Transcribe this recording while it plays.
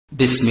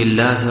بسم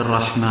الله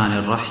الرحمن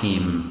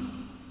الرحيم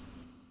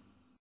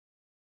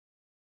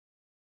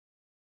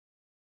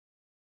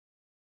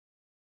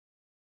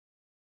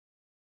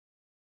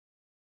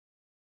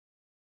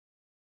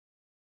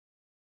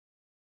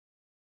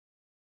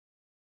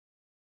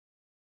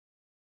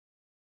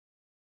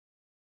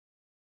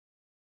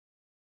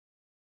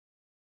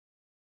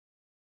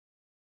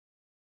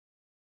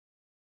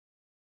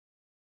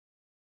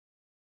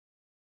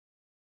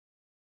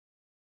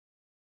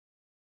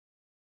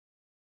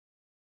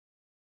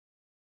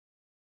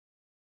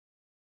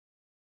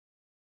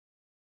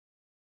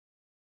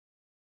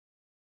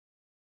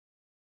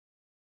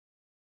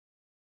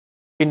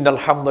إن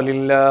الحمد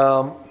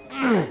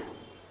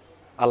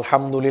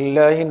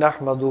لله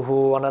نحمده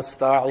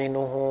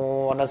ونستعينه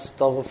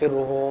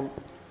ونستغفره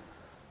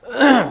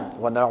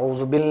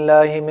ونعوذ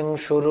بالله من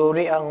شرور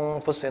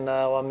أنفسنا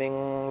ومن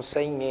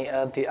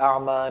سيئات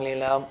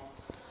أعمالنا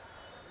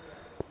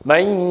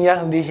من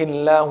يهده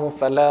الله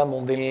فلا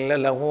مضل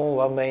له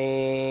ومن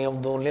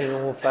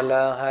يضلله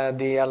فلا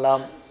هادي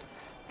له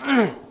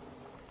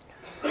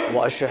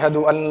وأشهد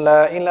أن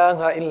لا إله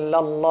إلا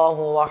الله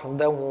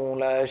وحده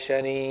لا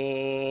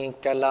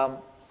شريك له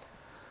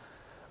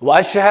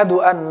وأشهد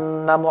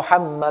أن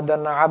محمدا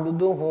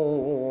عبده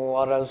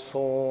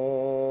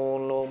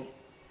ورسوله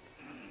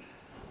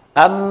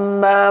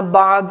أما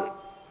بعد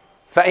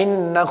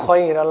فإن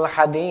خير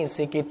الحديث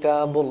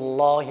كتاب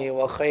الله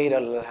وخير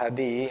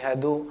الهدي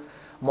هدي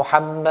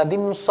محمد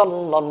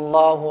صلى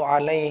الله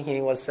عليه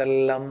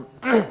وسلم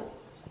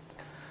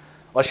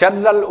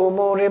وشر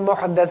الأمور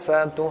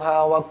محدثاتها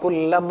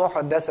وكل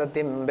محدثة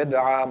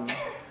بدعة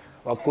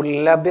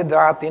وكل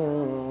بدعة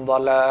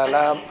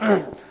ضلالة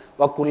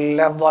وكل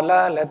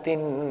ضلالة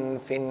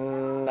في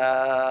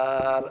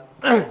النار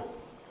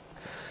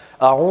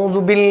أعوذ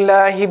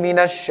بالله من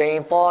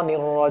الشيطان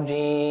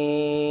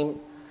الرجيم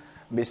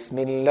بسم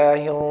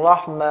الله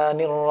الرحمن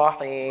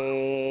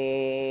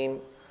الرحيم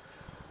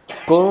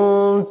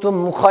كنتم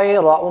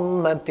خير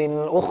أمة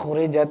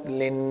أخرجت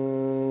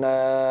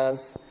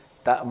للناس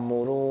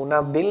تأمرون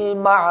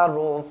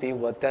بالمعروف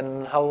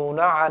وتنهون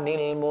عن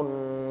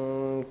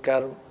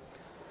المنكر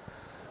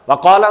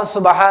وقال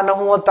سبحانه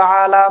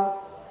وتعالى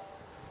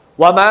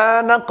وما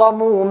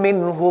نقموا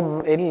منهم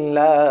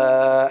إلا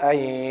أن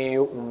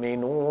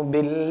يؤمنوا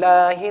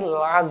بالله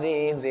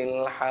العزيز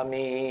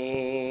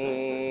الحميد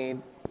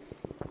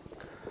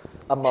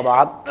أما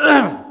بعد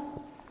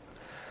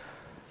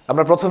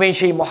আমরা প্রথমেই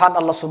সেই মহান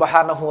আল্লাহ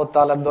সুবহানাহু ওয়া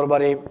তাআলার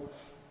দরবারে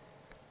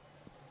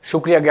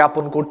শুকরিয়া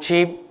জ্ঞাপন করছি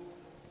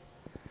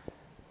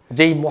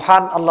যেই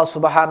মহান আল্লাহ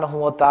সুবহানাহু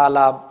ওয়া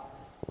তাআলা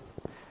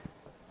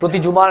প্রতি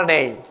জুমার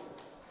নেই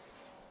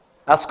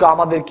আজকে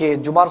আমাদেরকে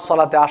জুমার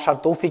সালাতে আসার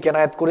তৌফিক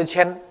এনায়েত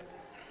করেছেন।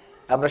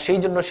 আমরা সেই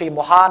জন্য সেই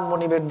মহান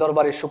মনিবের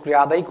দরবারে শুকরিয়া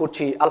আদায়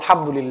করছি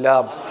আলহামদুলিল্লাহ।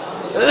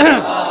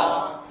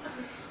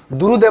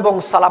 দুরুদ এবং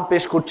সালাম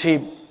পেশ করছি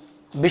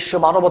বিশ্ব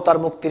মানবতার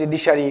মুক্তির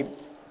দিশারি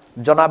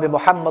জনাবে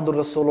মুহাম্মদুর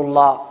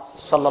রাসূলুল্লাহ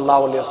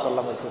সাল্লাল্লাহু আলাইহি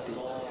ওয়াসাল্লামের প্রতি।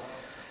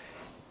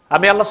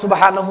 আমি আল্লাহ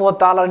সুবহানাহু ওয়া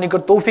তাআলার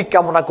নিকট তৌফিক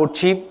কামনা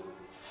করছি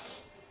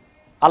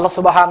আল্লাহ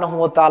সুবহানাহু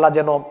ওয়া তাআলা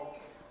যেন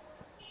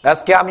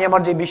আজকে আমি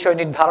আমার যে বিষয়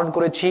নির্ধারণ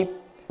করেছি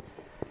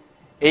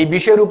এই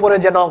বিষয়ের উপরে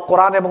যেন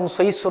কোরআন এবং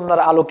সহিহ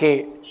সুন্নাহর আলোকে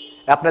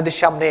আপনাদের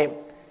সামনে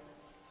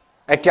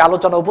একটি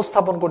আলোচনা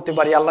উপস্থাপন করতে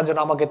পারি। আল্লাহ যেন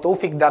আমাকে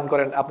তৌফিক দান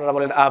করেন, আপনারা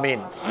বলেন আমিন।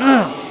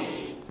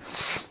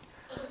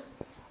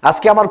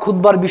 আজকে আমার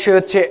খুতবার বিষয়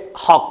হচ্ছে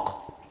হক।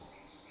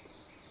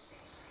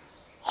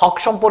 হক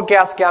সম্পর্কে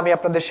আজকে আমি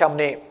আপনাদের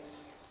সামনে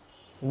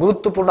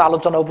গুরুত্বপূর্ণ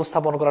আলোচনা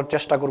উপস্থাপন করার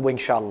চেষ্টা করব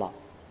ইনশাআল্লাহ।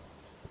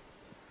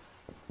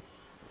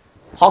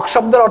 হক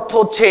শব্দের অর্থ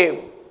হচ্ছে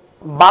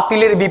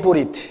বাতিলের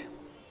বিপরীত,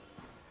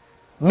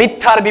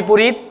 মিথ্যার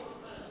বিপরীত,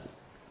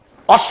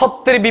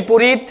 অসত্যের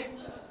বিপরীত,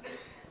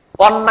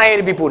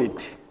 অন্যায়ের বিপরীত।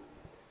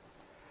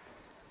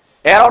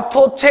 এর অর্থ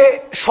হচ্ছে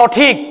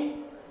সঠিক,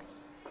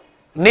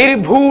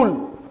 নির্ভুল,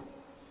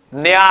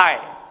 ন্যায়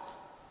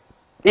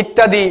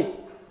ইত্যাদি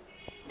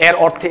এর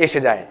অর্থে এসে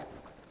যায়।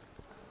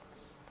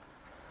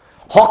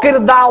 হকের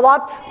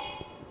দাওয়াত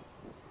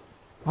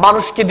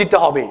মানুষকে দিতে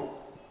হবে,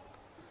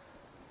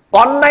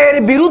 অন্যায়ের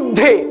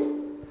বিরুদ্ধে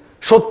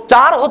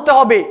সোচ্চার হতে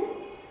হবে,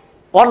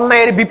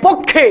 অন্যায়ের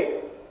বিপক্ষে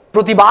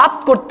প্রতিবাদ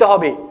করতে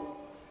হবে।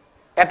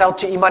 এটা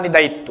হচ্ছে ঈমানি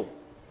দায়িত্ব।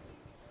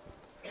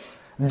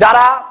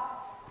 যারা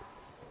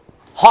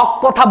হক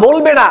কথা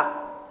বলবে না,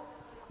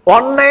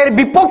 অন্যায়ের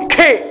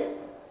বিপক্ষে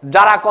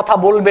যারা কথা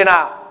বলবে না,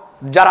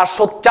 যারা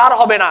সোচ্চার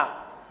হবে না,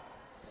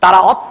 তারা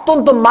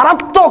অত্যন্ত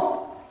মারাত্মক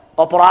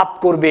অপরাধ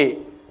করবে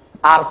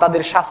আর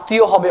তাদের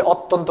শাস্তিও হবে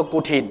অত্যন্ত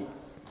কঠিন।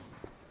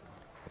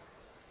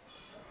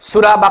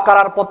 সূরা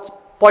বাকারার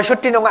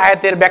 65 নং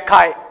আয়াতের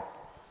ব্যাখ্যায়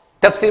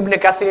তাফসীর ইবনে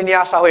কাসিরে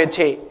নিয়ে আসা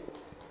হয়েছে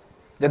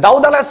যে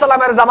দাউদ আলাইহিস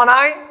সালামের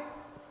জামানায়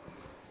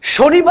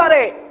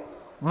শনিবারে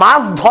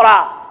মাছ ধরা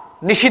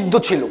নিষিদ্ধ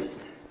ছিল।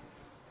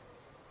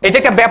 এটা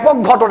একটা ব্যাপক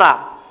ঘটনা।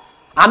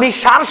 আমি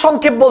সার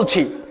সংক্ষেপ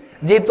বলছি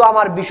যেহেতু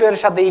আমার বিষয়ের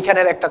সাথে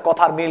এইখানের একটা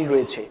কথার মিল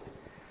রয়েছে।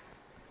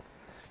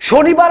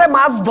 শনিবারে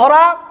মাছ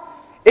ধরা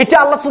এটা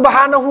আল্লাহ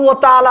সুবহানাহু ওয়া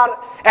তাআলার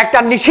একটা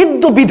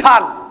নিষিদ্ধ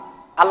বিধান,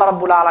 আল্লাহ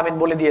রাব্বুল আলামিন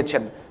বলে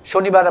দিয়েছেন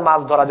শনিবারে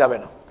মাছ ধরা যাবে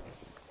না।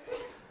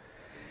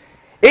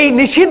 এই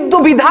নিষিদ্ধ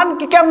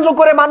বিধানকে কেন্দ্র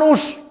করে মানুষ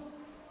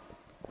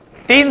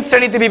তিন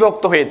শ্রেণীতে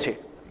বিভক্ত হয়েছে।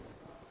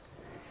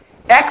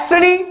 এক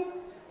শ্রেণী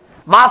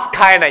মাছ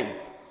খায় নাই,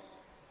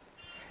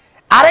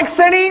 আরেক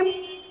শ্রেণী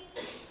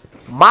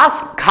মাছ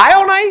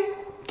খায়ও নাই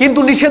কিন্তু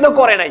নিষেধও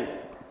করে নাই,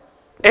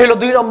 এই হলো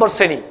 2 নম্বর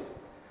শ্রেণী।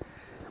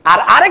 আর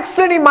আরেক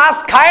শ্রেণী মাছ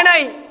খায়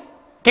নাই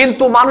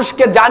কিন্তু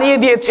মানুষকে জানিয়ে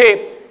দিয়েছে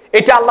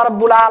এটা আল্লাহ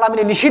রাব্বুল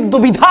আলামিনের নিষিদ্ধ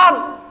বিধান,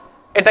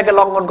 এটাকে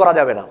লঙ্ঘন করা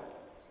যাবে না।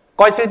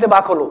 কয় শ্রেণীতে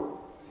ভাগ হলো?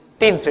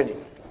 3 শ্রেণী।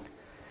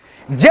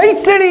 যেই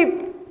শ্রেণী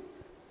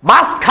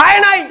মাছ খায়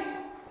নাই,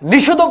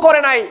 নিষেধ করে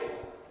নাই,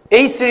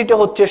 এই শ্রেণীটা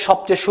হচ্ছে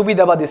সবচেয়ে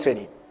সুবিধাবাদী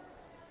শ্রেণী।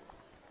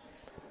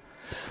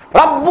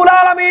 রব্বুল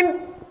আলামিন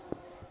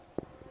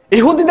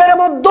ইহুদিদের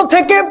মধ্য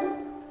থেকে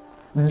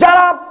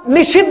যারা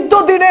নিষিদ্ধ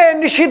দিনে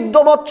নিষিদ্ধ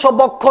মৎস্য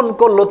ভক্ষণ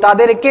করলো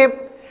তাদেরকে,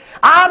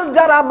 আর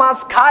যারা মাছ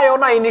খায়ও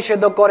নাই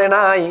নিষেধ করে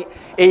নাই,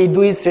 এই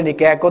 2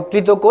 শ্রেণীকে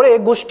একত্রিত করে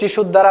গোষ্ঠী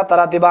সুদ্ধা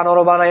রাতারাতি বানর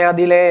বানাইয়া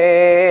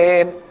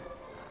দিলেন।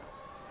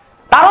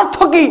 তার অর্থ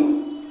কি?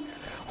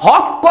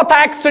 হক কথা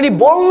এক শ্রেণী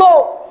বলল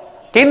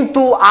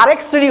কিন্তু আরেক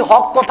শ্রেণী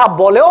হক কথা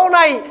বলেও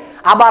নাই,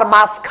 আবার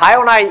মাছ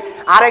খায়ও নাই।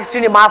 আরেক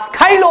শ্রেণী মাছ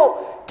খাইলো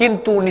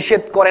কিন্তু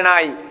নিষেধ করে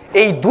নাই।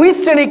 এই 2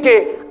 শ্রেণীকে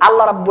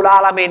আল্লাহ রাব্বুল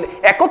আলামিন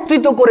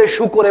একত্রিত করে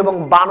শূকর এবং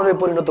বানরে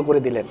পরিণত করে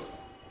দিলেন।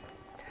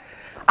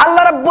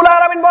 আল্লাহ রাব্বুল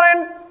আলামিন বলেন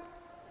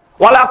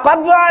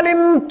ওয়ালাকাদ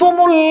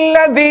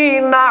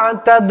আলিমতুমুল্লাযীনা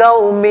আতাদাউ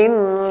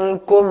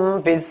মিনকুম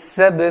ফিস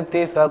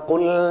সাবতি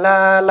ফাকুলনা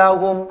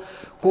লাহুম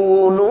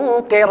কুনু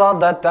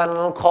কিরাদাতান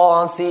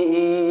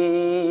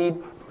খাসিঈন।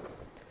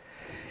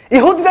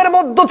 ইহুদিদের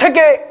মধ্য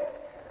থেকে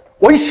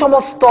ওই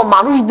সমস্ত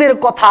মানুষদের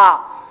কথা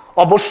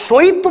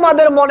অবশ্যই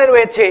তোমাদের মনে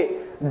রয়েছে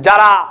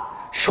যারা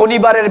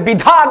শনিবারের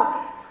বিধান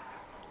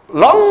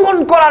লঙ্ঘন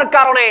করার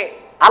কারণে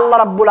আল্লাহ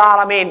রাব্বুল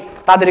আলামিন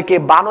তাদেরকে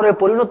বানরে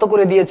পরিণত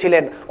করে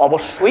দিয়েছিলেন।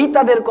 অবশ্যই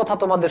তাদের কথা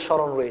তোমাদের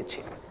স্মরণ রয়েছে।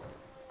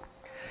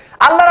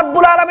 আল্লাহ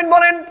রাব্বুল আলামিন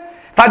বলেন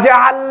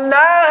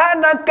ফাজআলনাহা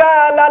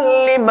নাকালাল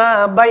লিমা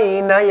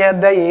বাইনা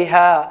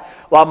ইয়াদাইহা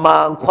ওয়া মা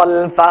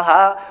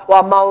খালফাহা ওয়া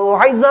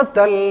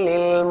মাউইযাতাল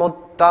লিল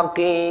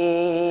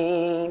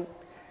মুত্তাকিন।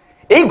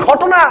 এই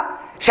ঘটনা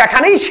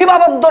সেখানেই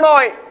সীমাবদ্ধ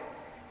নয়,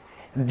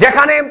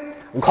 যেখানে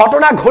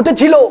ঘটনা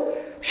ঘটেছিল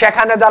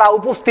সেখানে যারা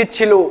উপস্থিত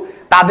ছিল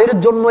তাদের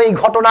জন্য এই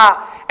ঘটনা,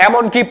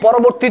 এমনকি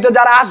পরবর্তীতে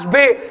যারা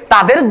আসবে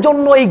তাদের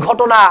জন্য এই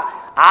ঘটনা,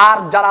 আর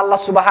যারা আল্লাহ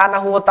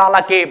সুবহানাহু ওয়া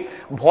তাআলাকে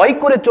ভয়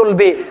করে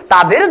চলবে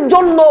তাদের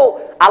জন্য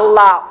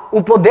আল্লাহ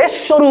উপদেশ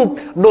স্বরূপ,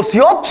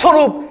 নসিহত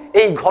স্বরূপ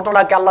এই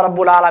ঘটনাকে আল্লাহ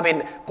রাব্বুল আলামিন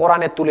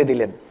কোরআনে তুলে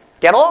দিলেন।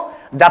 কেন?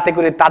 যাতে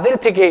করে তাদের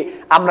থেকে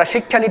আমরা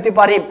শিক্ষা নিতে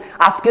পারি।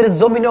 আজকের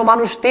জমিনেও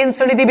মানুষ 3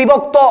 শ্রেণীতে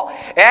বিভক্ত।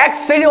 এক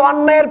শ্রেণী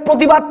অন্যায়ের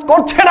প্রতিবাদ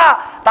করছে না,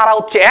 তারা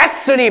হচ্ছে এক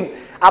শ্রেণী।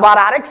 আবার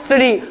আরেক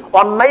শ্রেণী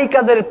অন্যায়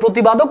কাজের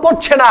প্রতিবাদও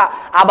করছে না,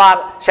 আবার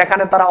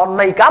সেখানে তারা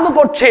অন্যায় কাজও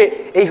করছে,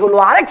 এই হলো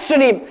আরেক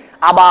শ্রেণী।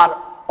 আবার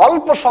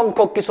অল্প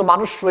সংখ্যক কিছু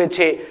মানুষ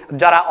রয়েছে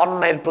যারা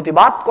অন্যায়ের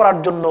প্রতিবাদ করার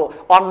জন্য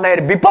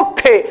অন্যায়ের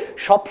বিপক্ষে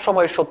সব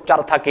সময় সোচ্চার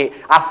থাকে।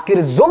 আজকের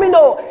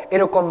জমিনেও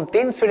এরকম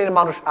 3 শ্রেণীর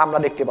মানুষ আমরা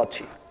দেখতে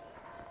পাচ্ছি।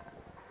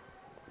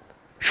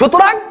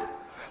 সুতরাং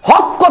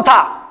হক কথা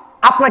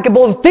আপনাকে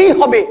বলতেই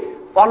হবে,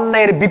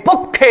 অন্যায়ের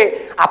বিপক্ষে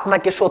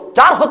আপনাকে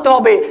সোচ্চার হতে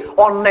হবে,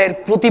 অন্যায়ের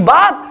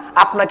প্রতিবাদ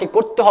আপনাকে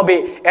করতে হবে।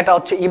 এটা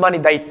হচ্ছে ঈমানি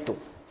দায়িত্ব।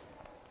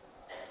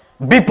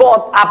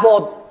 বিপদ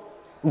আপদ,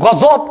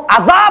 গজব,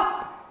 আযাব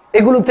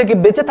এগুলো থেকে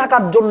বেঁচে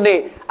থাকার জন্য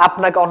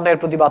আপনাকে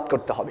অন্যায়ের প্রতিবাদ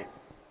করতে হবে।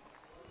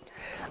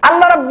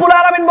 আল্লাহ রাব্বুল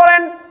আলামিন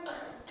বলেন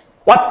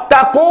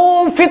ওয়াত্তাকু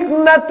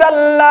ফিতনাতাল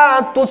লা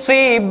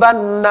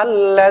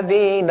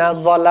তুসিবান্নাল্লাযীনা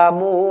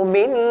যালামু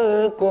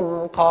মিনকুম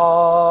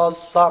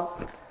খাসসা।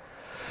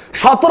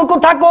 সতর্ক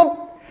থাকো,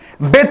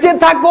 বেঁচে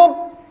থাকো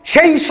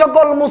সেই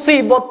সকল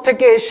মুসিবত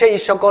থেকে, সেই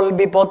সকল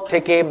বিপদ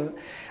থেকে,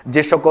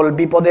 যে সকল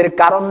বিপদের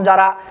কারণ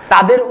যারা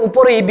তাদের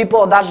উপরেই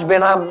বিপদ আসবে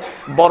না,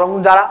 বরং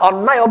যারা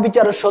অন্যায়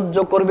অবিচার সহ্য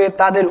করবে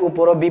তাদের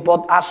উপরও বিপদ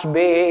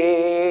আসবে।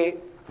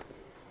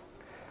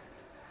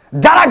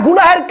 যারা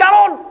গুনাহের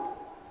কারণ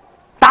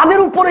তাদের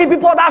উপরেই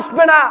বিপদ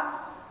আসবে না,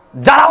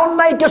 যারা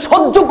অন্যায়কে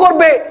সহ্য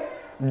করবে,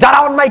 যারা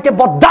অন্যায়কে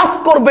বরদাস্ত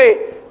করবে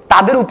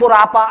তাদের উপর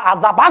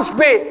আযাব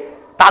আসবে,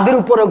 তাদের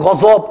উপরে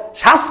গজব,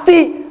 শাস্তি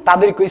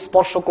তাদেরকে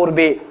স্পর্শ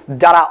করবে।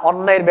 যারা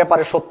অন্যায়ের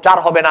ব্যাপারে সোচ্চার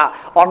হবে না,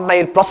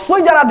 অন্যায়ের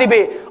প্রশ্রয় যারা দিবে,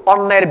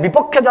 অন্যায়ের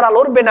বিপক্ষে যারা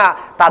লড়বে না,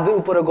 তাদের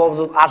উপরে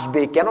গজব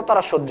আসবে। কেন?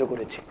 তারা সহ্য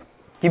করেছে।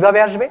 কিভাবে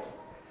আসবে?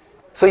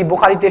 সহিহ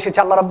বুখারীতে এসেছে,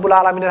 আল্লাহ রাব্বুল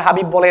আলামিনের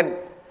হাবিব বলেন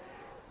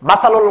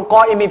মাসালুল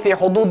কাইমি ফি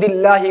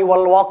হুদুদিল্লাহি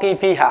ওয়াল ওয়াকি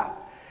ফিহা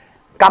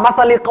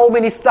কামাসালি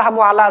কওমিন ইসতাহামু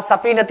আলা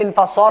সাফিনাতিন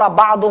ফাসারা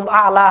বা'দুম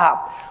আ'লাহা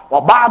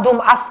ওয়া বা'দুম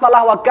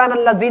আসফালাহা ওয়া কানা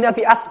আল্লাযিনা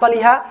ফি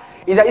আসফালিহা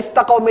ইযা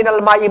ইস্তাকাউ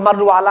মিনাল মাই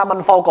মাররু আলা মান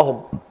ফাওকাহুম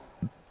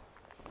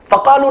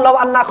ফাকালু লাউ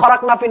আন্না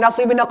খারাকনা ফি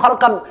নাসিবিনা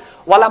খারকান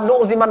ওয়া লাম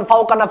নুযি মান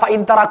ফাওকানা ফা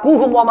ইন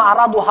তারাকুহুম ওয়া মা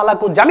আরাদু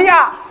হালাকু জামিআ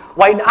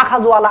ওয়া ইন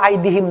আখাযু আলা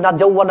আইদিহিম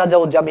নাজাউ ওয়া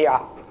নাজাউ জামিআ।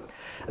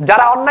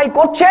 যারা অন্যায়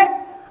করছে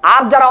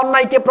আর যারা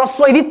অন্যায়কে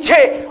প্রশ্রয় দিচ্ছে,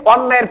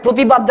 অন্যায়ের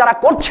প্রতিবাদ যারা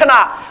করছে না,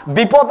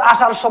 বিপদ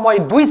আসার সময়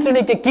দুই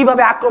শ্রেণীকে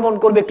কিভাবে আক্রমণ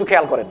করবে একটু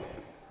খেয়াল করেন।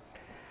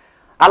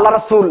 আল্লাহ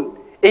রাসূল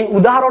এই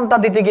উদাহরণটা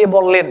দিতে গিয়ে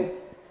বললেন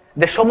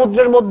যে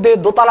সমুদ্রের মধ্যে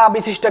দোতলা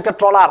বিশিষ্ট একটা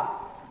ট্রলার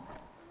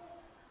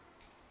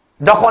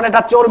যখন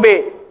এটা চড়বে,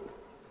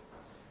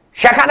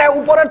 সেখানে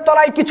উপরের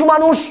তলায় কিছু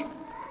মানুষ,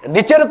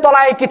 নিচের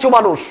তলায় কিছু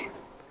মানুষ।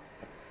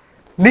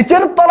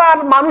 নিচের তলার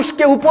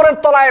মানুষকে উপরের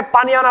তলায়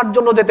পানি আনার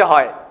জন্য যেতে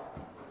হয়।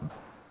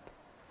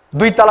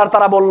 দুই তলার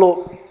তারা বলল,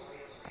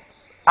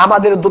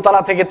 আমাদের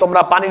দোতলা থেকে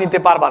তোমরা পানি নিতে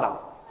পারবা না।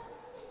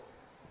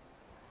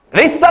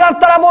 নিচতলার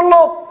তারা বলল,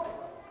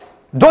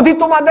 যদি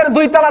তোমাদের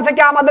দুই তলা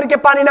থেকে আমাদেরকে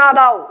পানি না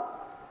দাও,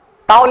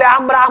 তাহলে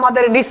আমরা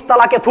আমাদের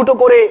নিচতলাকে ফুটো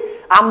করে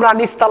আমরা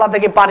নিচতলা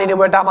থেকে পানি নেব,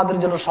 এটা আমাদের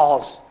জন্য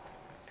সহজ।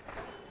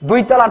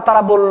 দুই তলার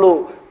তারা বলল,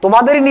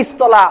 তোমাদের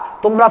নিচতলা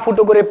তোমরা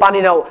ফুটো করে পানি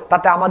নাও,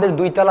 তাতে আমাদের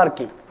দুই তলার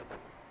কি?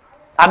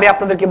 আমি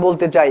আপনাদেরকে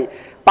বলতে চাই,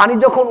 পানি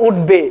যখন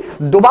উঠবে,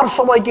 ডুবার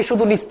সময় কি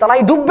শুধু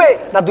নিচতলাই ডুববে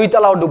না দুই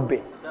তলাও ডুববে?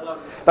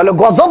 তাহলে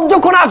গজব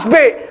যখন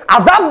আসবে,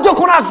 আযাব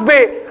যখন আসবে,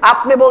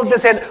 আপনি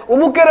বলতেছেন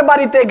উমুকের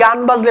বাড়িতে গান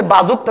বাজলে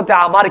বাজুক, তাতে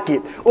আমার কি?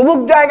 উমুক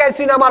জায়গায়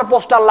সিনেমার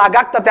পোস্টার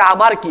লাগাক, তাতে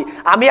আমার কি?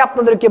 আমি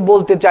আপনাদেরকে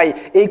বলতে চাই,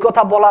 এই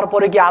কথা বলার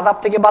পরে কি আযাব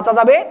থেকে বাঁচা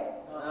যাবে?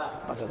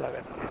 বাঁচা যাবে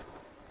না।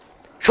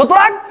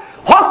 সুতরাং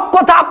হক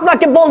কথা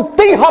আপনাকে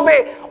বলতেই হবে,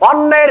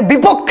 অন্যায়ের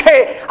বিপক্ষে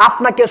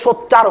আপনাকে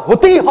সোচ্চার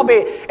হতেই হবে।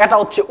 এটা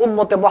হচ্ছে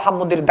উম্মতে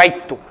মুহাম্মদের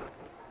দায়িত্ব।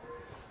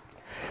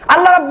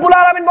 আল্লাহ রাব্বুল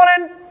আলামিন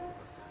বলেন,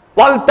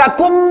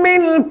 ওয়ালতাকুম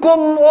মিনকুম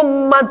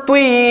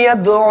উম্মাতুন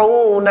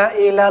ইয়াদউনা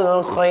ইলাল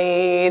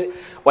খায়র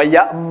ওয়া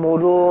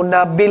ইয়া'মুরুনা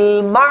বিল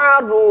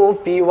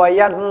মা'রুফি ওয়া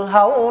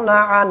ইয়ানহাউনা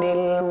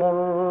আনিল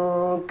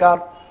মুনকার।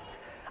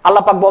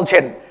 আল্লাহ পাক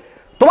বলছেন,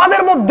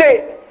 তোমাদের মধ্যে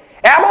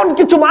এমন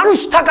কিছু মানুষ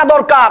থাকা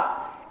দরকার,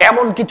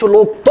 এমন কিছু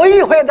লোক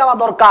তৈরি হয়ে যাওয়া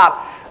দরকার,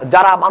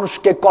 যারা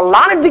মানুষকে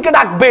কল্যাণের দিকে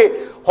ডাকবে,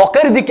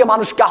 হকের দিকে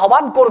মানুষকে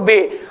আহ্বান করবে,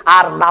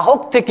 আর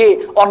নাহক থেকে,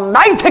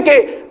 অন্যায় থেকে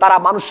তারা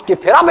মানুষকে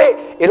ফেরাবে।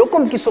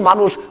 এরকম কিছু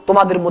মানুষ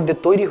তোমাদের মধ্যে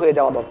তৈরি হয়ে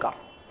যাওয়া দরকার।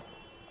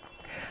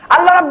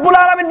 আল্লাহ রাব্বুল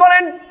আলামিন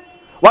বলেন,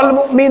 ওয়াল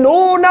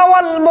মুমিনুনা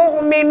ওয়াল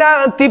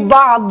মুমিনাতি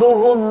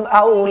বা'দুহুম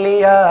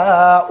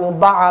আউলিয়াউ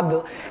বা'দ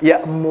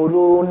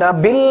ইয়া'মুরুনা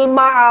বিল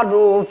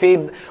মা'রুফি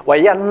ওয়া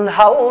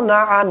ইয়ানহাউনা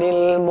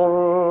আনিল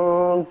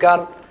মুনকার।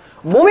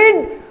 মুমিন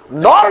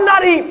নর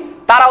নারী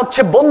তারা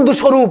হচ্ছে বন্ধু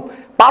স্বরূপ,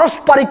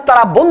 পারস্পরিক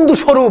তারা বন্ধু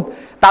স্বরূপ।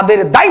 তাদের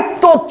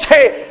দায়িত্ব হচ্ছে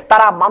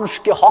তারা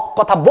মানুষকে হক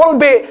কথা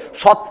বলবে,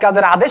 সৎ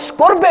কাজের আদেশ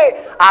করবে,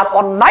 আর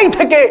অন্যায়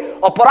থেকে,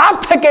 অপরাধ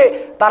থেকে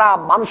তারা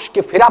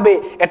মানুষকে ফেরাবে।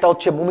 এটা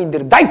হচ্ছে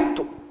মুমিনদের দায়িত্ব।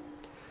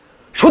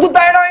 শুধু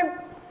তাই নয়,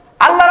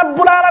 আল্লাহ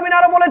রাব্বুল আলামিন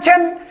আরো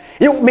বলেছেন,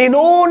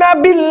 ইউমিনুনা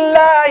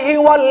বিল্লাহি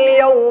ওয়াল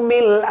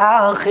ইয়াউমিল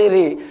আখির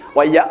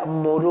ওয়া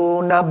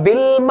ইয়া'মুরুনা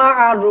বিল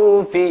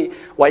মা'রুফি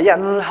ওয়া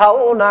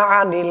ইয়ানহাউনা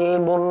আনিল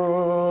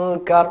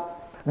মুনকার।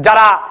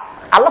 যারা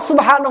আল্লাহ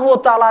সুবহানাহু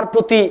ওয়া তাআলার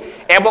প্রতি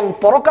এবং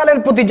পরকালের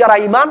প্রতি যারা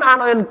ঈমান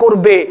আনয়ন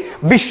করবে,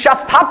 বিশ্বাস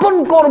স্থাপন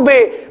করবে,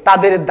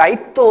 তাদের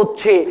দায়িত্ব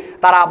হচ্ছে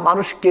তারা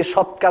মানুষকে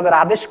সৎ কাজের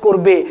আদেশ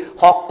করবে,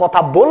 হক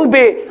কথা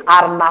বলবে,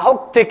 আর নাহক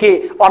থেকে,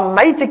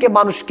 অন্যায় থেকে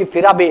মানুষকে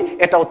ফেরাবে।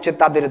 এটা হচ্ছে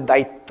তাদের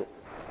দায়িত্ব।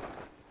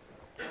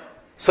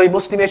 সহিহ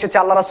মুসলিমে এসেছে,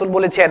 আল্লাহ রাসূল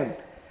বলেছেন,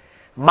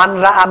 মান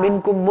রাআ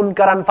মিনকুম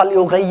মুনকারান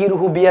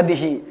ফালইউগাইয়িরহু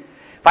বিয়াদিহি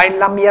ফাইন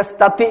লাম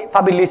ইয়াস্তাতি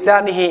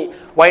ফাবিলিসানিহি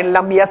ওয়া ইন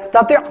লাম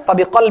ইয়াস্তাতি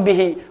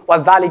ফাবিকলবিহি ওয়া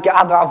যালিকা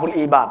আদআফুল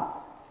ঈমান।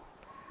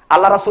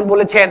 আল্লাহ রাসূল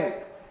বলেছেন,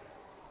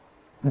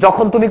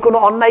 যখন তুমি কোনো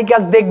অন্যায়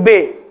কাজ দেখবে,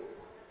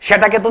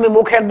 সেটাকে তুমি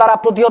মুখের দ্বারা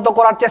প্রতিহত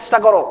করার চেষ্টা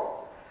করো।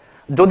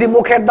 যদি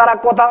মুখের দ্বারা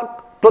কথা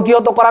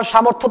প্রতিহত করার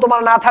সামর্থ্য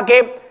তোমার না থাকে,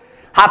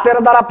 হাতের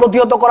দ্বারা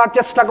প্রতিহত করার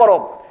চেষ্টা করো।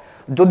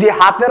 যদি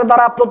হাতের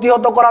দ্বারা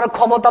প্রতিহত করার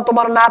ক্ষমতা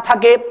তোমার না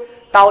থাকে,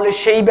 তাহলে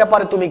সেই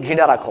ব্যাপারে তুমি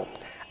ঘৃণা রাখো।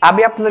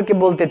 আমি আপনাদেরকে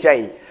বলতে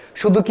চাই,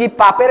 শুধু কি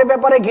পাপের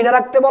ব্যাপারে ঘৃণা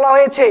রাখতে বলা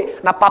হয়েছে,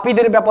 না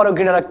পাপীদের ব্যাপারেও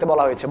ঘৃণা রাখতে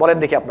বলা হয়েছে? বলেন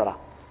দেখি আপনারা।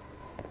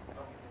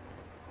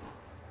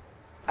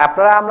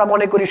 আমরা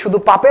মনে করি শুধু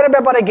পাপের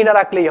ব্যাপারে ঘৃণা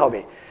রাখলেই হবে।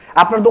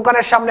 আপনার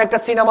দোকানের সামনে একটা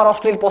সিনেমার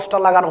অশ্লীল পোস্টার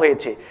লাগানো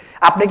হয়েছে,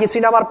 আপনি কি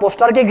সিনেমার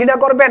পোস্টারকে ঘৃণা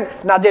করবেন,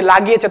 না যে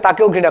লাগিয়েছে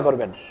তাকেও ঘৃণা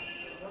করবেন?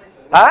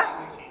 হ্যাঁ,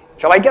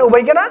 সবাইকে,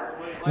 উভয়কে না?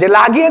 যে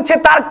লাগিয়েছে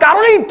তার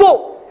কারণেই তো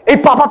এই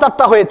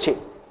পাপাচারটা হয়েছে।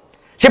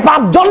 সে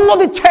পাপ জন্ম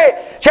দিচ্ছে,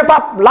 সে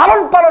পাপ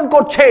লালন পালন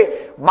করছে,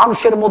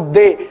 মানুষের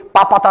মধ্যে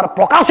পাপাচার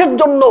প্রকাশের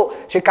জন্য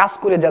সে কাজ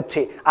করে যাচ্ছে।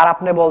 আর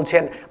আপনি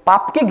বলছেন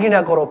পাপকে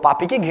ঘৃণা করো,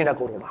 পাপীকে ঘৃণা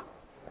করো না।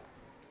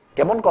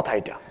 কেমন কথা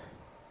এটা?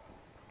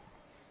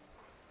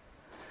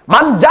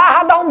 মান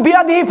জাহাদাহুম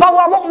বিয়াদিহি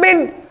ফাহুয়া মুমিন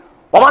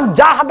ওয়া মান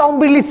জাহাদাহুম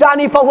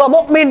বিলিসানি ফাহুয়া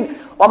মুমিন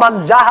ওয়া মান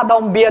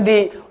জাহাদাহুম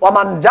বিয়াদিহি ওয়া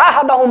মান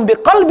জাহাদাহুম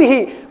বিকলবিহি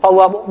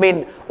ফাহুয়া মুমিন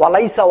ওয়া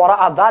লাইসা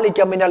ওয়ারাআ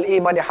যালিকা মিনাল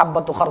ঈমানি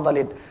হাববাতু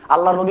খারদালিন।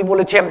 আল্লাহর নবী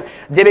বলেছেন,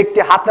 যে ব্যক্তি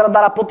হাতের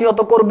দ্বারা প্রতিহত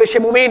করবে সে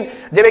মুমিন,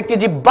 যে ব্যক্তি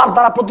জিহ্বার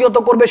দ্বারা প্রতিহত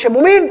করবে সে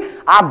মুমিন,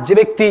 আর যে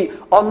ব্যক্তি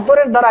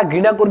অন্তরের দ্বারা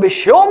ঘৃণা করবে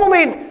সেও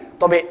মুমিন।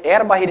 তবে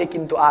এর বাহিরে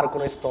কিন্তু আর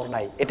কোনো স্তর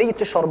নাই। এটাই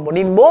হচ্ছে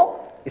সর্বনিম্ন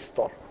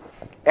স্তর।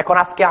 এখন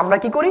আজকে আমরা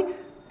কি করি?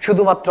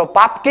 শুধুমাত্র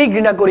পাপকেই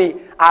ঘৃণা করি,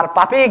 আর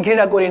পাপেই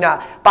ঘৃণা করি না।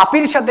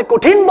 পাপীর সাথে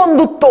কঠিন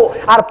বন্ধুত্ব,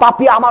 আর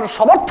পাপী আমার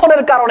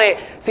সমর্থনের কারণে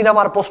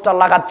সিনেমার পোস্টার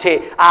লাগাচ্ছে,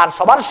 আর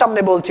সবার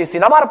সামনে বলছি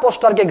সিনেমার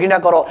পোস্টারকে ঘৃণা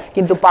করো,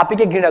 কিন্তু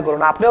পাপীকে ঘৃণা করো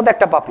না। আপনিও তো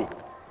একটা পাপী,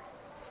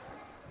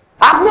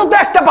 আপনিও তো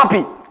একটা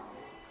পাপী।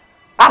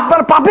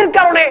 আপনার পাপের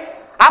কারণে,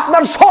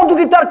 আপনার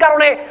সহযোগিতার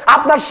কারণে,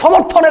 আপনার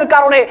সমর্থনের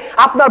কারণে,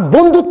 আপনার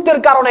বন্ধুত্বের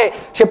কারণে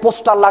সে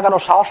পোস্টার লাগানো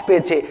সাহস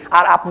পেয়েছে,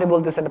 আর আপনি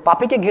বলতেছেন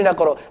পাপীকে ঘৃণা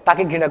করো,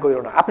 তাকে ঘৃণা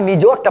করো না। আপনি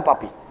নিজেও একটা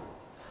পাপী।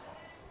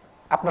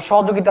 আপনার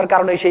সহযোগিতার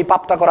কারণে সেই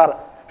পাপটা করার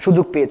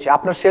সুযোগ পেয়েছে,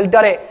 আপনার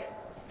শেল্টারে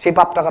সেই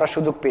পাপটা করার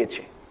সুযোগ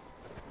পেয়েছে।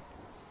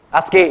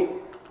 আজকে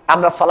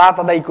আমরা সালাত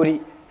আদায় করি,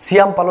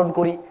 সিয়াম পালন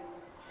করি,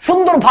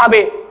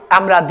 সুন্দরভাবে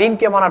আমরা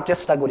দিনকে মানার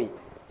চেষ্টা করি,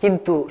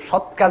 কিন্তু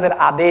সৎ কাজের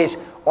আদেশ,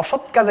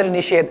 অসৎ কাজের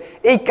নিষেধ,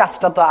 এই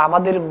কাজটা তো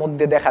আমাদের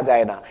মধ্যে দেখা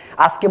যায় না।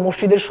 আজকে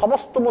মসজিদের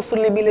সমস্ত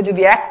মুসল্লি মিলে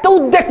যদি একটা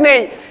উদ্যোগ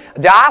নেই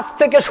যে আজ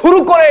থেকে শুরু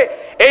করে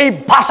এই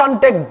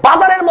ভাসানটেক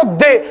বাজারের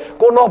মধ্যে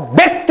কোনো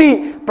ব্যক্তি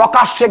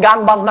প্রকাশ্যে গান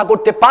বাজনা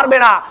করতে পারবে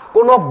না,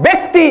 কোনো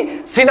ব্যক্তি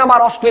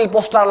সিনেমার অশ্লীল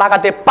পোস্টার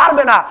লাগাতে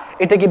পারবে না,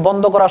 এটা কি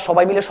বন্ধ করা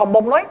সবাই মিলে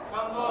সম্ভব নয়?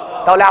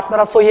 তাহলে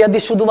আপনারা সহিহ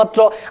হাদিস শুধুমাত্র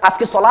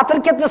আজকে সালাতের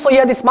ক্ষেত্রে সহিহ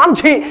হাদিস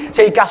মানছি,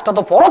 সেই কাজটা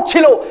তো ফরজ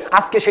ছিল,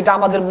 আজকে সেটা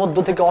আমাদের মধ্য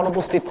থেকে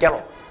অনুপস্থিত কেন?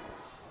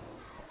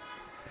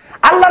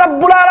 আল্লাহ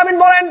রাব্বুল আলামিন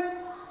বলেন,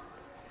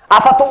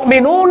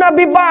 আফাতুমিনুনা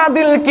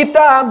বিবাদিল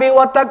কিতাবি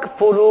ওয়া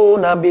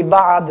তাকফুরুনা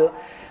বিবাদ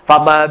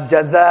ফামা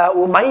জাযাউ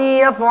মান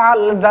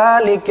ইয়াফআল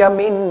যালিকা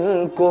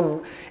মিনকুম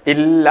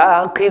ইল্লা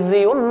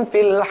খিজিয়ুন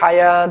ফিল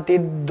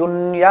হায়াতিদ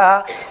দুনিয়া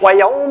ওয়া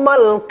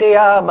ইয়াউমাল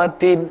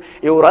কিয়ামাতি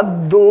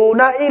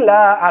ইউরাদ্দুনা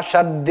ইলা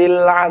আশাদ্দিল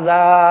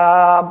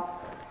আযাব।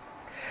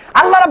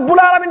 আল্লাহ রাব্বুল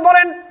আলামিন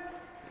বলেন,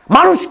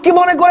 মানুষ কি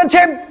মনে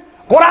করেছে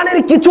কোরআনের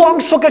কিছু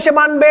অংশকে সে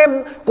মানবে,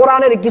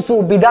 কোরআনের কিছু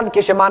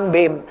বিধানকে সে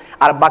মানবে,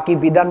 আর বাকি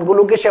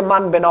বিধানগুলোকে সে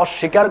মানবে না,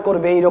 অস্বীকার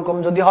করবে।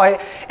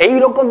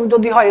 এইরকম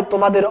যদি হয়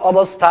তোমাদের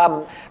অবস্থা,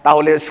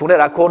 তাহলে শুনে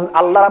রাখুন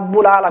আল্লাহ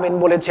রাব্বুল আলামিন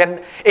বলেছেন,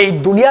 এই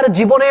দুনিয়ার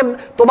জীবনে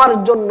তোমার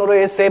জন্য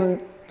রয়েছে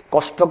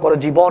কষ্টকর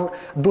জীবন,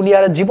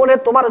 দুনিয়ার জীবনে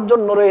তোমার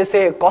জন্য রয়েছে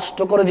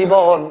কষ্টকর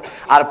জীবন,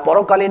 আর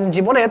পরকালীন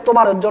জীবনে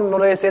তোমার জন্য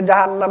রয়েছে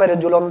জাহান্নামের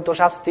জ্বলন্ত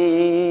শাস্তি।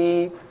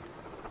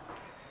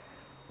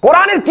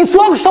 কোরআনের কিছু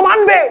অংশ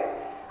মানবে,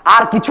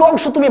 আর কিছু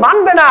অংশ তুমি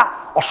মানবে না,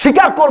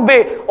 অস্বীকার করবে,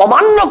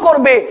 অমান্য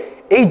করবে।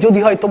 এই যদি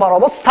হয় তোমার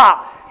অবস্থা,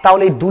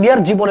 তাহলে এই দুনিয়ার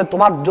জীবনে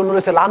তোমার জন্য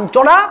রয়েছে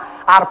লাঞ্ছনা,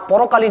 আর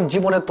পরকালীন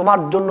জীবনে তোমার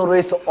জন্য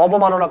রয়েছে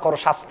অবমাননাকর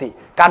শাস্তি।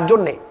 কার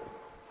জন্যে?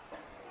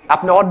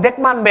 আপনি অর্ধেক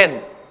মানবেন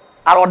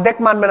আর অর্ধেক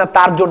মানবে না,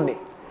 তার জন্যে।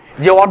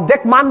 যে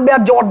অর্ধেক মানবে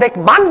আর যে অর্ধেক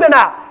মানবে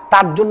না,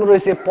 তার জন্য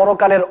রয়েছে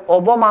পরকালের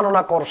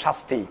অবমাননাকর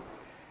শাস্তি।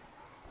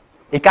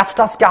 এই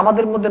কাজটা আজকে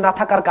আমাদের মধ্যে না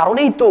থাকার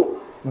কারণেই তো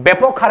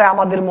ব্যাপক হারে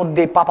আমাদের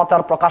মধ্যে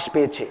পাপাচার প্রকাশ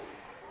পেয়েছে।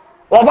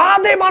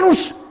 অবাধে মানুষ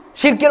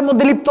শিরকের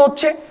মধ্যে লিপ্ত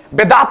হচ্ছে,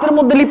 বেদাতের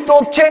মধ্যে লিপ্ত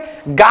হচ্ছে,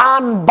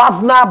 গান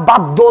বাজনা,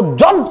 বাদ্য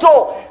যন্ত্র,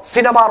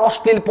 সিনেমার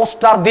অশ্লীল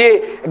পোস্টার দিয়ে,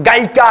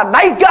 গায়িকা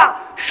নায়িকা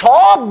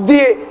সব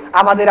দিয়ে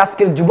আমাদের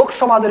আজকের যুবক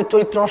সমাজের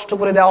চরিত্র নষ্ট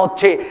করে দেওয়া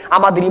হচ্ছে,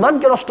 আমাদের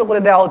ঈমানকে নষ্ট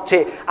করে দেওয়া হচ্ছে।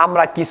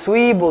 আমরা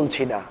কিছুই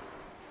বলছি না,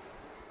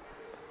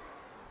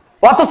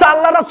 অথচ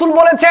আল্লাহ রাসূল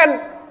বলেছেন,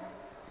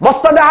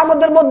 মুসনাদ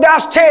আহমদের মধ্যে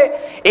আসছে,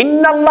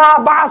 ইন্নাল্লাহ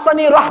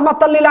বাআসানি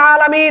রাহমাতাল লিল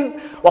আলামিন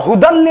ওয়া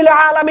হুদাল লিল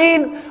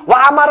আলামিন ওয়া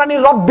আমারানি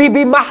রাব্বি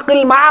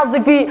বিমাহকিল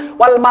মাআজিফি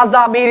ওয়াল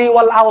মাজামিরি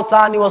ওয়াল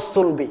আওসানি ওয়াস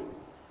সুলবি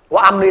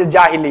ওয়া আমরিল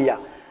জাহিলিয়া।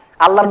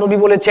 আল্লাহর নবী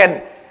বলেছেন,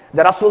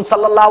 যে রাসূল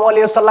সাল্লাল্লাহু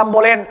আলাইহি ওয়াসাল্লাম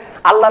বলেন,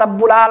 আল্লাহ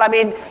রাব্বুল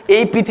আলামিন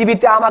এই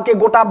পৃথিবীতে আমাকে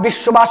গোটা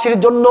বিশ্ববাসীর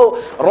জন্য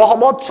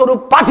রহমত স্বরূপ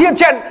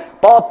পাঠিয়েছেন,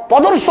 পথ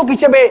প্রদর্শক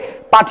হিসেবে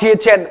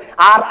পাঠিয়েছেন,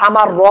 আর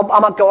আমার রব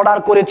আমাকে অর্ডার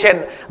করেছেন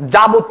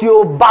যাবতীয়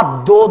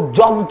বাদ্য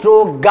যন্ত্র,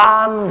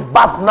 গান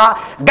বাজনা,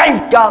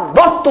 গায়িকা,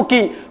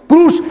 নর্তকী,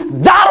 ক্রুশ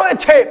যা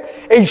রয়েছে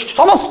এই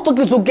সমস্ত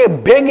কিছুকে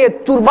ভেঙে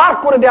চুরমার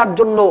করে দেওয়ার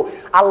জন্য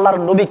আল্লাহর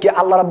নবীকে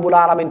আল্লাহ রাব্বুল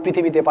আলামিন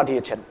পৃথিবীতে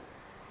পাঠিয়েছেন।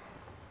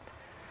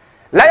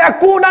 লা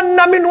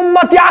ইয়াকুনান্না মিন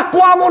উম্মতি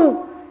আকওয়ামুন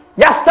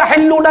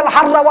ইয়াস্তাহিল্লুনাল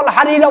হাররা ওয়াল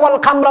হারিরা ওয়াল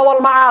খামরা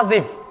ওয়াল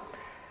মাআজিফ।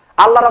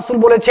 আল্লাহ রাসূল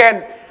বলেছেন,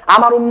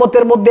 আমার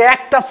উম্মতের মধ্যে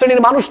একটা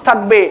শ্রেণীর মানুষ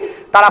থাকবে,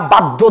 তারা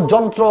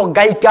বাদ্যযন্ত্র,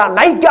 গায়িকা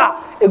নায়িকা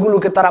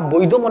এগুলোকে তারা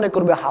বৈধ মনে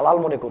করবে, হালাল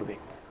মনে করবে।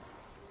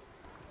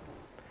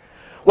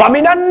 ওয়া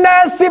মিনান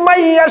নাসি মান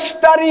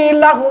ইয়াশতারি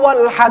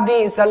লাহওয়াল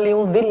হাদিস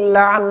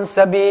লিউদিল্লা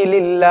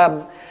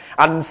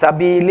আন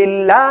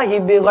সাবিলিল্লাহি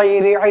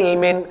বিগাইরি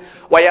ইলমিন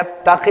ওয়া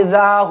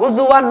ইয়াত্তাখিযা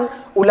হুজওয়ান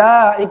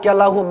উলাইকা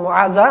লাহুম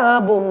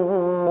আযাবুম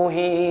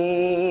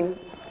মুহিন।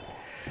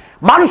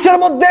 মানুষের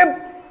মধ্যে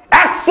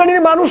এক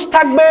শ্রেণীর মানুষ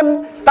থাকবে,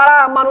 তারা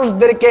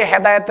মানুষদেরকে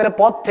হেদায়েতের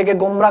পথ থেকে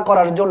গোমরাহ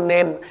করার জন্য,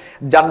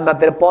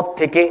 জান্নাতের পথ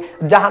থেকে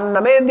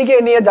জাহান্নামের দিকে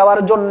নিয়ে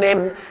যাওয়ার জন্য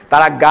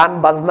তারা গান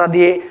বাজনা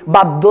দিয়ে,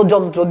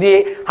 বাদ্যযন্ত্র দিয়ে,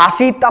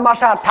 হাসি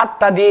তামাশা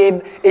ঠাট্টা দিয়ে,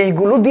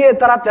 এইগুলো দিয়ে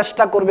তারা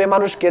চেষ্টা করবে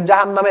মানুষকে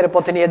জাহান্নামের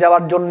পথে নিয়ে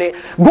যাওয়ার জন্য,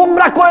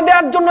 গোমরাহ করে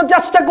দেওয়ার জন্য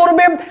চেষ্টা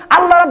করবে।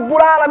 আল্লাহ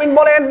রাব্বুল আলামিন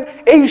বলেন,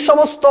 এই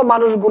সমস্ত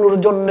মানুষগুলোর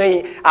জন্যই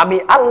আমি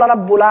আল্লাহ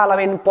রাব্বুল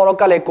আলামিন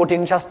পরকালে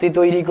কঠিন শাস্তি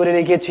তৈরি করে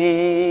রেখেছি।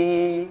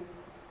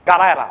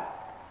 কারা এরা?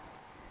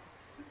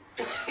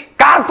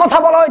 কার কথা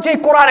বলা হয়েছে এই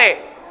কোরআনে?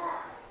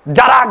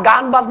 যারা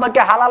গান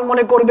বাজনাকে হালাল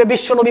মনে করবে,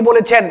 বিশ্বনবী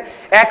বলেছেন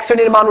এক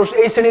শ্রেণীর মানুষ,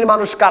 এই শ্রেণীর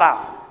মানুষ কারা?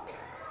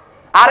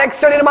 আরেক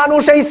শ্রেণীর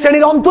মানুষ এই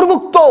শ্রেণীর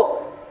অন্তর্ভুক্ত,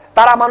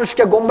 তারা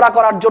মানুষকে গোমরাহ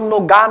করার জন্য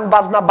গান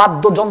বাজনা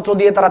বাদ্যযন্ত্র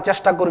দিয়ে তারা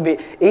চেষ্টা করবে।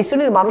 এই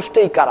শ্রেণীর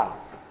মানুষটাই কারা?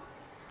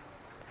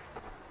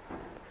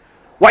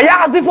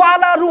 ওয়ায়াজিফু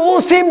আলা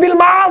রুউসিহিম বিল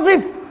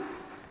মাআজিফ,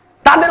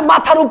 তাদের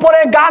মাথার উপরে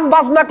গান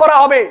বাজনা করা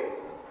হবে।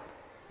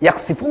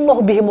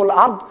 ইয়াকসিফুল্লাহু বিহিমুল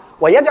আরদ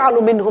ওয়া ইয়াজআলু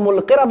মিনহুমুল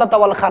কিরাদাতা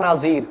ওয়াল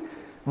খানাজির,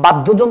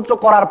 বাদ্যযন্ত্র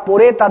করার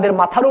পরে তাদের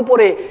মাথার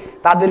উপরে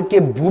তাদেরকে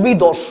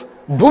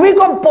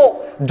ভূমিকম্প,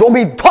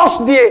 জমি ধস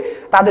দিয়ে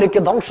তাদেরকে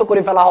ধ্বংস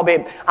করে ফেলা হবে,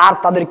 আর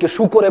তাদেরকে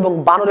শূকর এবং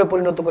বানরে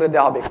পরিণত করে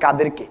দেওয়া হবে।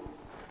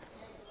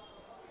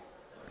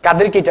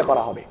 কাদেরকে এটা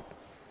করা হবে?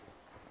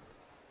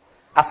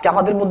 আজকে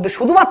আমাদের মধ্যে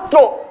শুধুমাত্র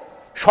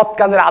সৎ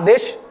কাজের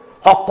আদেশ,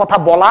 হক কথা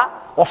বলা,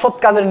 অসৎ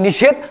কাজের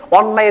নিষেধ,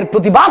 অন্যায়ের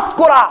প্রতিবাদ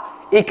করা,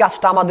 এই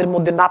কাজটা আমাদের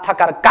মধ্যে না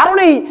থাকার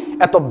কারণেই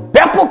এত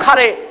ব্যাপক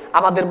হারে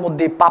আমাদের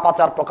মধ্যে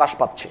পাপাচার প্রকাশ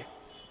পাচ্ছে।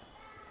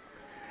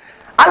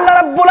 আল্লাহ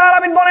রাব্বুল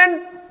আলামিন বলেন,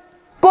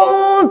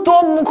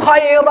 কুনতুম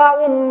খায়রা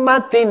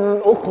উম্মাতিন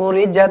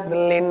উখরিজাত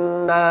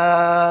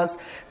লিন-নাস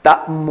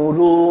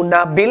তা'মুরুনা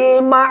বিল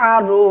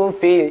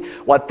মা'রুফি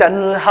ওয়া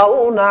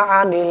তানহাউনা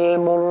আনিল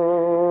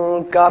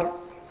মুনকার।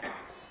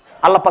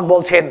 আল্লাহ পাক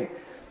বলছেন,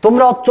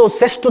 তোমরা হচ্ছো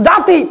শ্রেষ্ঠ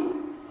জাতি,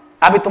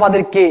 আমি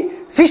তোমাদেরকে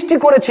সৃষ্টি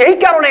করেছি এই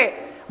কারণে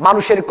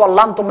মানুষের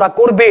কল্যাণ তোমরা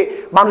করবে,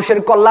 মানুষের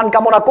কল্যাণ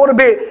কামনা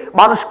করবে,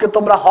 মানুষকে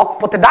তোমরা হক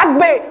পথে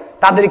ডাকবে,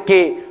 তাদেরকে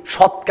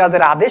সৎ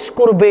কাজের আদেশ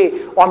করবে,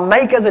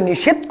 অন্যায় কাজে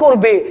নিষেধ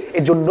করবে।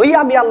 এজন্যই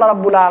আমি আল্লাহ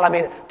রাব্বুল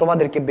আলামিন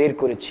তোমাদেরকে বের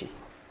করেছি।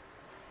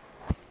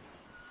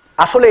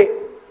 আসলে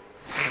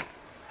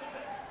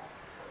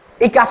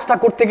এই কাজটা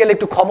করতে গেলে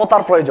একটু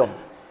ক্ষমতার প্রয়োজন,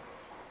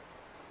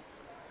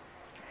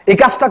 এই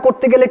কাজটা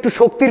করতে গেলে একটু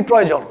শক্তির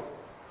প্রয়োজন।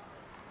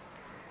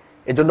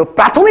 এজন্য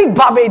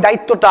প্রাথমিকভাবে এই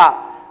দায়িত্বটা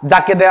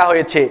যাকে দেয়া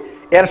হয়েছে,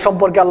 এর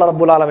সম্পর্কে আল্লাহ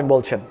রাব্বুল আলামিন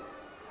বলছেন,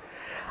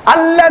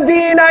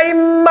 আল্লাযীনা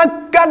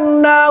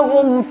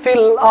ইম্মাক্কান্নাহুম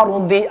ফিল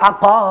আরদি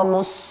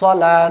আকামুস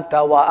সালাতা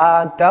ওয়া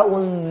আতাউয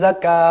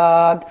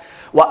যাকাত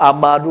ওয়া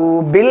আমারু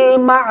বিল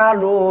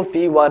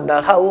মা'রুফি ওয়া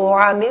নাহাউ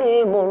আনিল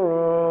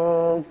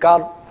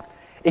মুনকার।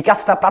 এই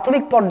কাজটা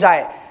প্রাথমিক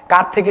পর্যায়ে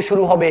কার থেকে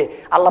শুরু হবে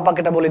আল্লাহ পাক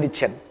এটা বলে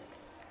দিচ্ছেন।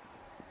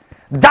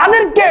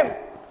 যাদেরকে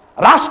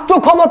রাষ্ট্র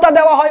ক্ষমতা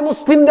দেওয়া হয়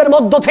মুসলিমদের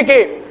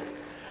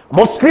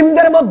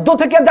মধ্য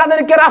থেকে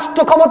যাদেরকে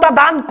রাষ্ট্র ক্ষমতা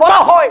দান করা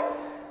হয়,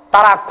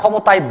 তারা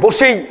ক্ষমতায়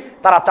বসেই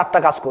তারা চারটা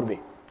কাজ করবে।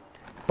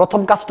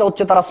 প্রথম কাজটা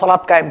হচ্ছে তারা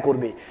সালাত কায়েম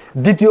করবে,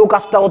 দ্বিতীয়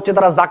কাজটা হচ্ছে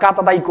তারা যাকাত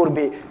আদায়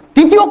করবে,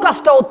 তৃতীয়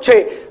কাজটা হচ্ছে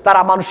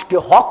তারা মানুষকে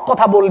হক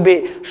কথা বলবে,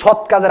 সৎ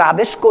কাজের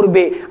আদেশ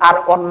করবে, আর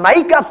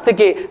অন্যায় কাজ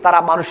থেকে তারা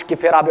মানুষকে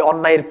ফেরাবে,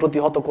 অন্যায়ের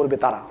প্রতিহত করবে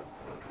তারা।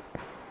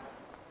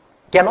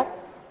 কেন?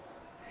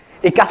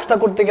 এই কাজটা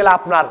করতে গেলে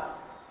আপনার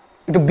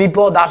একটু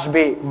বিপদ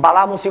আসবে,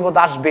 বালা মুসিবত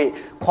আসবে,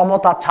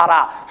 ক্ষমতা ছাড়া,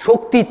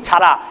 শক্তি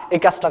ছাড়া এই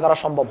কাজটা করা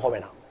সম্ভব হবে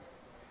না।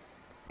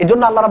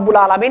 এজন্য আল্লাহ রাব্বুল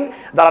আলামিন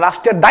যারা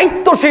রাষ্ট্রের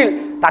দায়িত্বশীল,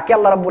 তাকে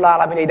আল্লাহ রাব্বুল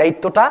আলামিন এই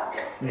দায়িত্বটা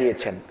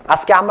দিয়েছেন।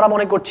 আজকে আমরা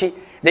মনে করছি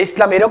যে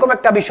ইসলাম এরকম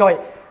একটা বিষয়,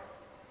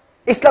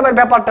 ইসলামের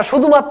ব্যাপারটা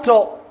শুধুমাত্র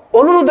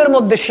অনুরোধের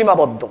মধ্যে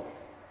সীমাবদ্ধ।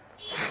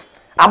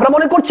 আমরা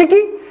মনে করছি কি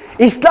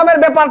ইসলামের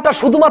ব্যাপারটা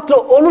শুধুমাত্র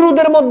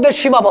অনুরোধের মধ্যে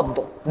সীমাবদ্ধ।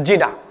 জি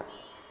না,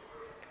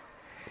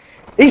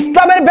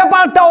 ইসলামের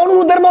ব্যাপারটা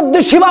অনুরোধের মধ্যে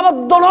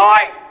সীমাবদ্ধ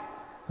নয়।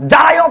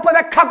 যারাই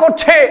অপব্যাখ্যা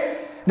করছে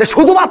যে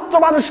শুধুমাত্র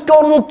মানুষকে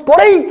অনুরোধ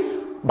করেই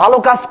ভালো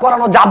কাজ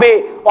করানো যাবে,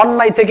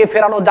 অন্যায় থেকে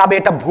ফেরানো যাবে,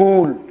 এটা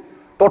ভুল,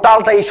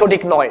 টোটালটাই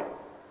সঠিক নয়।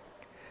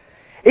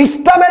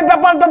 ইসলামের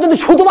ব্যাপারটা যদি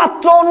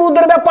শুধুমাত্র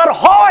অনুরোধের ব্যাপার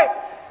হয়,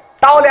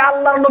 তাহলে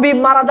আল্লাহর নবী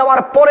মারা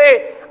যাওয়ার পরে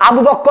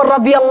আবু বকর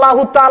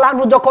রাদিয়াল্লাহু তাআলা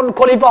আনহু যখন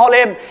খলিফা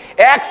হলেন,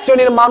 এক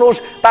শ্রেণীর মানুষ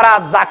তারা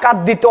যাকাত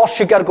দিতে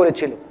অস্বীকার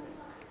করেছিল।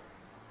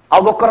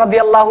 আবু বকর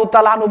রাদিয়াল্লাহু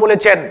তাআলা আনহু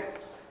বলেছেন,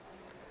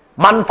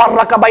 মান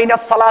ফাররাকা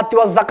বাইনাস সালাতি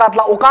ওয়াজ যাকাত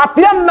লা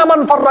উকাতিলান্না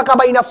মান ফাররাকা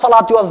বাইনাস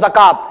সালাতি ওয়াজ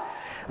যাকাত।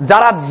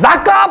 যারা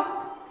যাকাত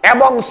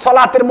এবং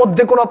সালাতের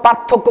মধ্যে কোনো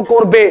পার্থক্য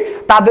করবে,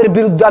 তাদের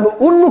বিরুদ্ধে আমি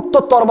উন্মুক্ত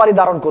তরবারি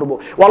ধারণ করব।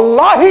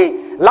 ওয়াল্লাহি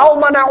লাউ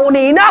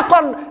মানাউনি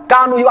ইনাকান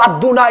কানু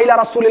ইউআদ্দুনা ইলা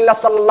রাসূলিল্লাহ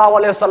সাল্লাল্লাহু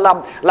আলাইহি ওয়াসাল্লাম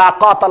লা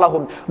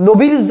কাতালাহুম।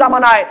 নবীর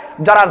জামানায়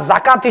যারা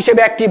যাকাত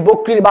হিসেবে একটি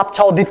বকরির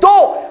বাচ্চাও দিত,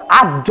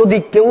 আর যদি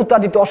কেউ তা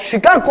দিতে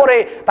অস্বীকার করে,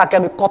 তাকে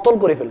আমি কতল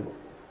করে ফেলব,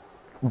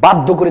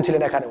 বাধ্য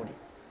করেছিলেন এখানে উনি।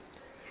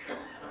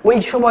 ওই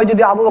সময়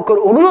যদি আবু বকর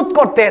অনুরোধ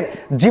করতেন,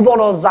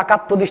 জীবনও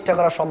যাকাত প্রতিষ্ঠা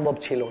করা সম্ভব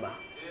ছিল না।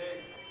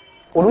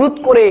 অনুরোধ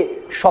করে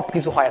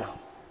সবকিছু হয় না,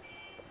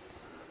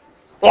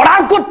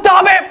 অর্ডার করতে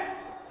হবে,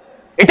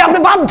 এটা আপনি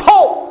বাধ্য,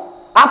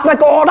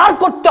 আপনাকে অর্ডার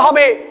করতে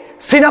হবে।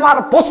 সিনেমার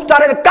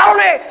পোস্টারের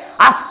কারণে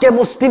আজকে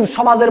মুসলিম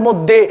সমাজের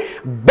মধ্যে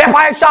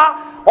বেফায়েশা,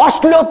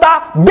 অশ্লীলতা,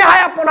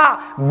 বেহায়াপনা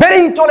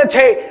বেড়েই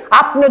চলেছে।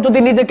 আপনি যদি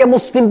নিজেকে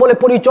মুসলিম বলে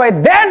পরিচয়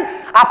দেন,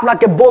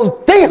 আপনাকে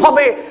বলতেই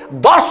হবে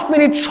 10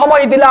 মিনিট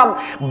সময় দিলাম,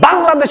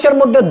 বাংলাদেশের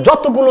মধ্যে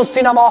যতগুলো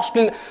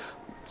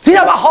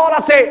সিনেমা হল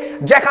আছে,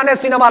 যেখানে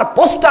সিনেমার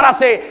পোস্টার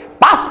আছে,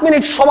 5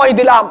 মিনিট সময়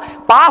দিলাম,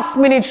 5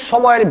 মিনিট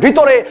সময়ের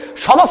ভিতরে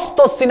সমস্ত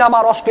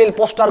সিনেমার অশ্লীল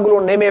পোস্টারগুলো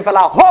নেমে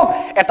ফেলা হোক।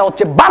 এটা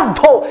হচ্ছে বাধ্য,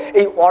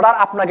 এই অর্ডার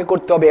আপনাকে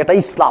করতে হবে, এটা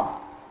ইসলাম।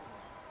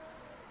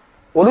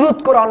 অনুরোধ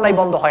করে অন্যায়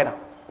বন্ধ হয় না।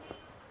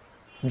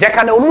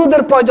 যেখানে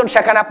অনুরোধের প্রয়োজন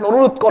সেখানে আপনি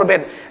অনুরোধ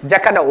করবেন,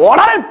 যেখানে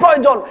অর্ডারের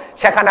প্রয়োজন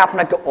সেখানে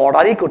আপনাকে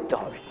অর্ডারই করতে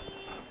হবে।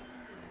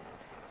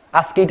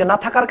 আজকে এটা না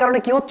থাকার কারণে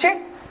কি হচ্ছে,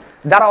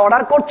 যারা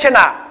অর্ডার করছে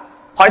না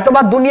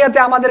হয়তোবা দুনিয়াতে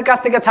আমাদের কাছ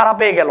থেকে ছাড়া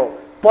পেয়ে গেল,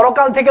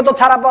 পরকাল থেকে তো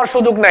ছাড়া পাওয়ার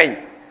সুযোগ নাই।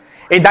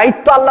 এই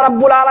দায়িত্ব আল্লাহ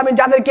রাব্বুল আলামিন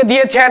যাদেরকে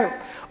দিয়েছেন,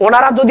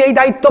 ওনারা যদি এই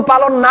দায়িত্ব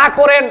পালন না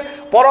করেন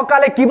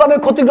পরকালে কিভাবে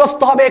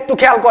ক্ষতিগ্রস্ত হবে একটু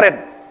খেয়াল করেন।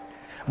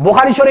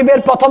 বুখারী শরীফের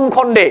প্রথম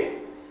খণ্ডে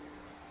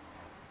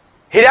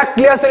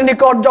হিরাক্লিয়াসের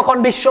নিকট যখন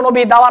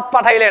বিশ্বনবী দাওয়াত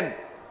পাঠাইলেন,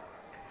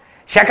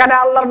 সেখানে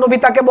আল্লাহর নবী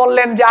তাকে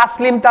বললেন যে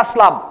আসলিম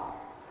তাসলাম,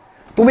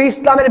 তুমি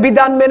ইসলামের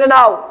বিধান মেনে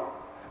নাও।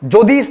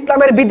 যদি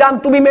ইসলামের বিধান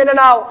তুমি মেনে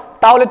নাও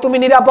তাহলে তুমি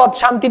নিরাপদ,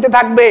 শান্তিতে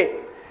থাকবে।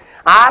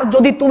 আর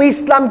যদি তুমি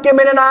ইসলামকে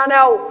মেনে না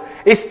নাও,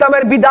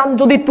 ইসলামের বিধান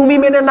যদি তুমি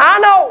মেনে না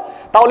নাও,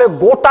 তাহলে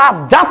গোটা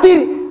জাতির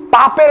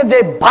পাপের যে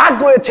ভাগ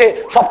রয়েছে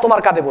সব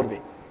তোমার কাঁধে পড়বে।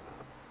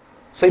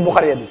 সহিহ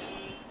বুখারী হাদিস।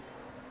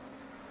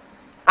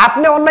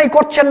 আপনি অন্যায়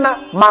করছেন না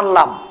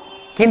মানলাম,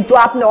 কিন্তু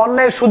আপনি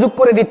অন্যায়ের সুযোগ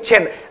করে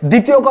দিচ্ছেন।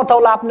 দ্বিতীয় কথা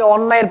হলো আপনি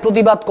অন্যায়ের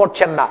প্রতিবাদ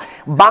করছেন না।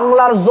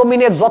 বাংলার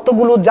জমিনে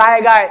যতগুলো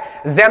জায়গায়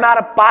জেনার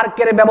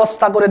পার্কের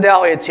ব্যবস্থা করে দেওয়া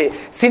হয়েছে,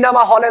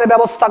 সিনেমা হলের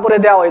ব্যবস্থা করে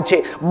দেওয়া হয়েছে,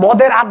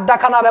 মদের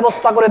আড্ডাখানা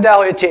ব্যবস্থা করে দেওয়া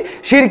হয়েছে,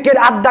 শিরকের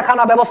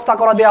আড্ডাখানা ব্যবস্থা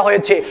করে দেওয়া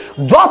হয়েছে,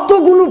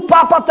 যতগুলো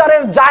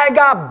পাপাচারের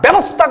জায়গা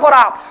ব্যবস্থা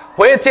করা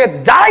হয়েছে,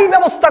 যারাই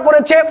ব্যবস্থা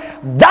করেছে,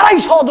 যারাই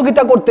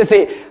সহযোগিতা করতেছে,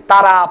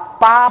 তারা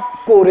পাপ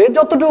করে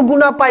যতটুকু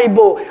গুনাহ পাইব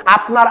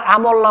আপনার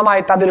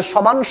আমলনামায় তাদের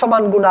সমান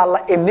সমান গুনাহ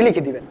আল্লাহ এমনি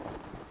লিখে দিবেন।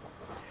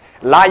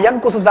 লা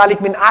ইয়ানকুসু যালিক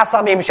মিন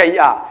আসামিহিম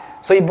শাইআ।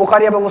 সহিহ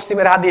বুখারী এবং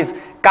মুসলিমের হাদিস।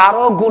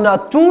 কারো গুনাহ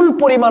চুল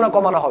পরিমাণও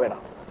কমানো হবে না।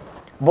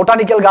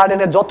 বোটানিক্যাল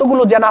গার্ডেনে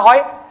যতগুলো জেনা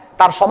হয়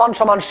তার সমান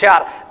সমান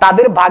শেয়ার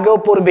তাদের ভাগেও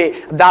পড়বে।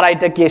 যারা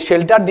এটাকে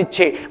শেল্টার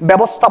দিচ্ছে,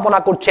 ব্যবস্থাপনা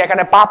করছে,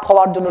 এখানে পাপ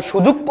হওয়ার জন্য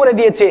সুযোগ করে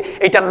দিয়েছে,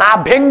 এটা না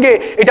ভেঙ্গে,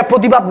 এটা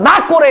প্রতিবাদ না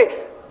করে,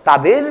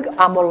 তাদের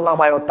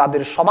আমলনামায়ও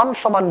তাদের সমান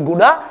সমান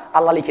গুনাহ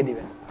আল্লাহ লিখে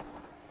দিবেন।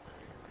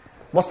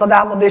 মুসনাদে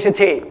আহমদে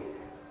এসেছে,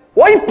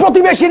 ওই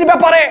প্রতিবেশীর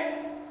ব্যাপারে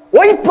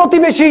ওই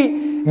প্রতিবেশী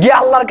গিয়ে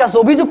আল্লাহর কাছে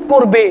অভিযোগ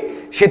করবে,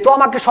 সে তো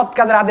আমাকে সৎ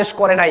কাজের আদেশ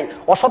করে নাই,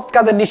 অসৎ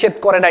কাজের নিষেধ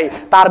করে নাই,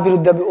 তার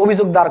বিরুদ্ধে আমি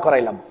অভিযোগ দাঁড়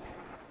করাইলাম।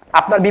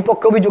 আপনার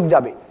বিপক্ষে অভিযোগ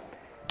যাবে,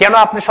 কেন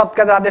আপনি সৎ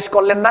কাজের আদেশ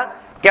করলেন না,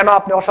 কেন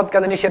আপনি অসৎ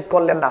কাজে নিষেধ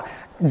করলেন না।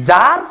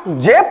 যার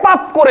যে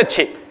পাপ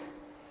করেছে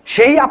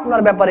সেই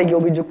আপনার ব্যাপারে গিয়ে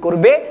অভিযোগ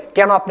করবে,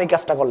 কেন আপনি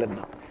কাজটা করলেন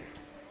না।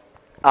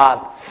 আর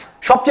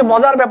সবচেয়ে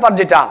মজার ব্যাপার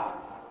যেটা,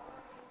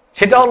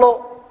 সেটা হলো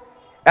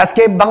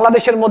আজকে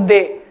বাংলাদেশের মধ্যে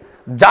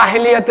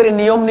জাহেলিয়াতের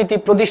নিয়ম নীতি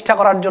প্রতিষ্ঠা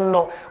করার জন্য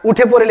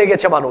উঠে পড়ে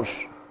লেগেছে মানুষ।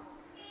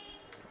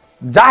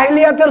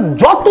 জাহেলিয়াতের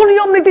যত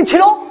নিয়ম নীতি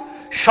ছিল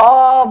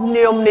সব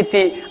নিয়ম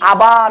নীতি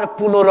আবার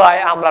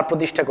পুনরায় আমরা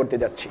প্রতিষ্ঠা করতে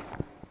যাচ্ছি।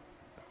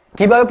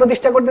 কিভাবে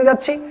প্রতিষ্ঠা করতে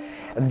যাচ্ছি?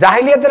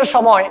 জাহেলিয়াতের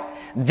সময়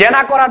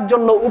জেনা করার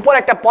জন্য উপর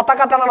একটা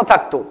পতাকা টানানো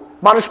থাকতো।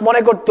 মানুষ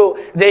মনে করতো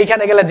যে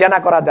এইখানে গেলে জেনা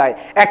করা যায়।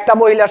 একটা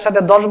মহিলার সাথে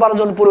 10-12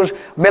 জন পুরুষ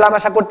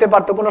মেলামেশা করতে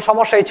পারতো, কোনো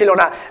সমস্যাই ছিল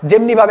না।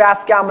 যেমনি ভাবে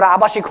আজকে আমরা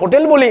আবাসিক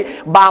হোটেল বলি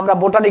বা আমরা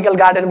বোটানিক্যাল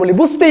গার্ডেন বলি,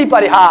 বুঝতেই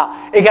পারি হ্যাঁ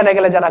এখানে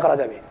গেলে জেনা করা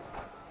যাবে।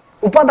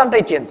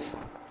 উপাদানটাই চেঞ্জ।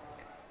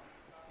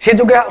 সে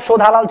যুগে সুদ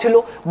হালাল ছিল,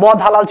 মদ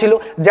হালাল ছিল,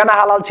 জেনা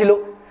হালাল ছিল,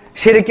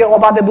 শিরকে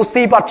অবাধে,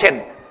 বুঝতেই পারছেন।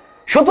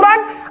 সুতরাং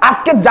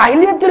আজকে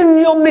জাহিলিয়াতের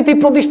নিয়ম নীতি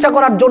প্রতিষ্ঠা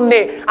করার জন্য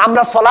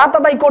আমরা সালাত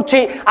আদায় করছি,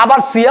 আবার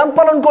সিয়াম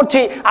পালন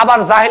করছি, আবার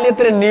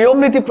জাহিলিয়াতের নিয়ম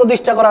নীতি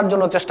প্রতিষ্ঠা করার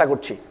জন্য চেষ্টা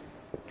করছি।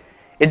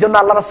 এজন্য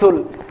আল্লাহ রাসূল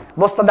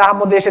মুসনাদে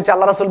আহমদে এসেছে,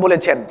 আল্লাহ রাসূল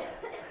বলেছেন,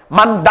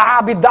 মান দাআ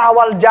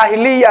বিদাওয়াল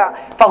জাহিলিয়া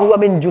ফাহুয়া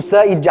মিন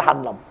জুসাই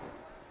জাহান্নাম।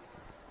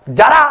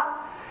 যারা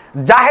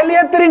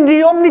জাহিলিয়াতের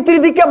নিয়ম নীতির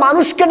দিকে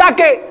মানুষকে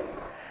ডাকে,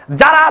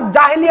 যারা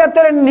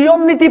জাহিলিয়াতের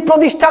নিয়ম নীতি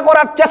প্রতিষ্ঠা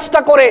করার চেষ্টা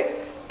করে,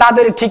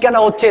 তাদের ঠিকানা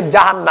হচ্ছে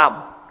জাহান্নাম।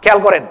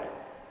 খেয়াল করেন,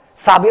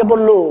 সাহাবীরা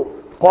বলল,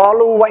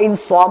 ক্বালু ওয়া ইন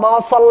সামা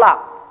ওয়া সাল্লা,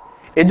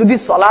 এ যদি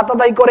সালাত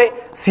আদায় করে,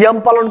 সিয়াম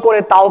পালন করে,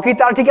 তাও কি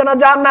তার ঠিকানা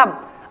জাহান্নাম?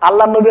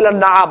 আল্লাহর নবী বলেন,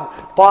 নাম।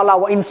 ক্বালা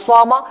ওয়া ইন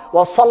সামা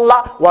ওয়া সাল্লা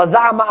ওয়া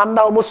জাআমা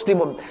আন্নাহু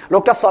মুসলিমুন।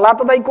 লোকটা সালাত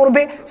আদায়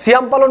করবে,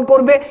 সিয়াম পালন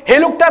করবে, এই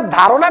লোকটা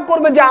ধারণা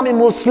করবে যে আমি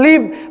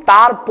মুসলিম,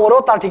 তারপরও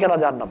তার ঠিকানা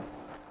জাহান্নাম।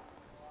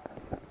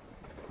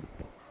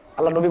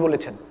 আল্লাহ নবী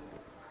বলেছেন।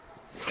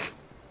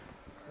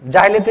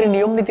 জাহিলিয়াতের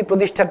নিয়ম নীতি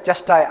প্রতিষ্ঠার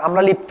চেষ্টায়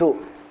আমরা লিপ্ত,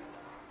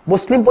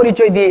 মুসলিম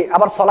পরিচয় দিয়ে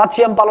আবার সালাত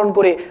সিয়াম পালন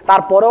করে,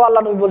 তারপরেও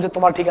আল্লাহ নবী বলছে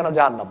তোমার ঠিকানা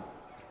জাহান্নাম।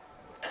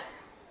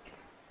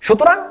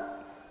 সুতরাং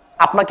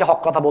আপনাকে হক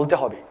কথা বলতে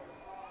হবে,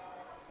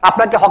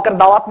 আপনাকে হকের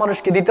দাওয়াত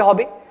মানুষকে দিতে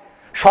হবে,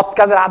 সৎ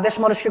কাজের আদেশ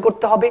মানুষকে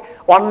করতে হবে,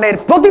 অন্যের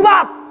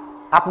প্রতিবাদ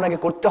আপনাকে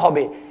করতে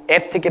হবে।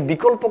 এর থেকে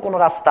বিকল্প কোন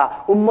রাস্তা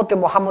উম্মতে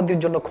মুহাম্মদীর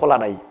জন্য খোলা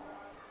নাই।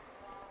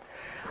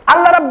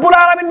 আল্লাহ রাব্বুল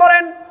আলামিন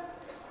বলেন,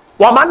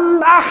 ওয়ামান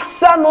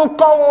আহসানু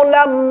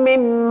কাওলাম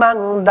মিম্মান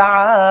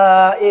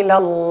দাআ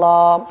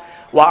ইলাল্লাহ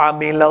ওয়া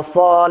আমিলা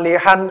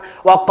সালিহান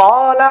ওয়া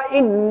ক্বালা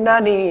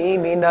ইন্নানি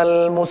মিনাল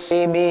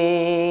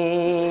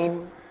মুসলিমিন।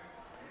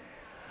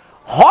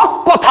 হক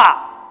কথা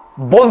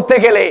বলতে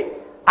গেলে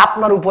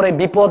আপনার উপরে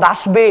বিপদ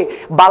আসবে,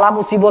 বালা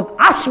মুসিবত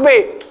আসবে,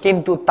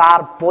 কিন্তু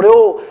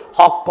তারপরেও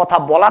হক কথা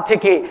বলা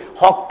থেকে,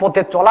 হক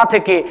পথে চলা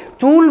থেকে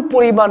চুল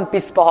পরিমাণ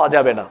পিছপা হওয়া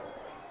যাবে না।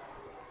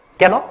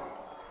 কেন?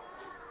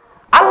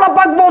 আল্লাহ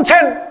পাক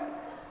বলছেন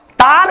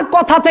তার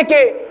কথা থেকে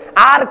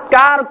আর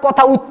কার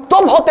কথা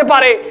উত্তম হতে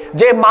পারে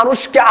যে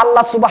মানুষকে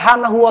আল্লাহ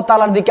সুবহানাহু ওয়া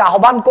তাআলার দিকে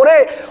আহ্বান করে,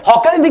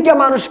 হকের দিকে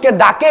মানুষকে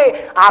ডাকে,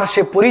 আর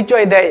সে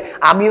পরিচয় দেয়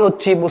আমি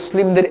হচ্ছি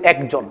মুসলিমদের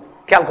একজন।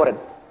 খেয়াল করেন,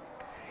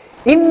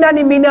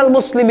 ইন্নানি মিনাল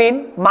মুসলিমিন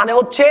মানে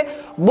হচ্ছে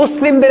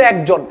মুসলিমদের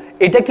একজন।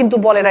 এটা কিন্তু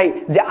বলে নাই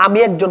যে আমি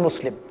একজন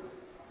মুসলিম।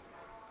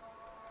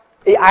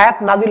 এই আয়াত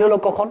নাজিল হলো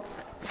কখন?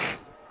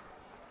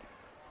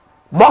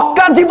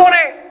 মক্কা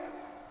জীবনে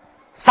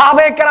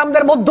সাহাবায়ে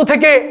কেরামদের মধ্য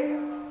থেকে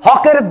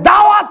হকের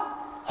দাওয়াত,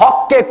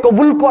 হককে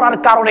কবুল করার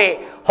কারণে,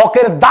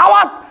 হকের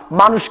দাওয়াত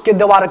মানুষকে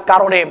দেওয়ার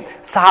কারণে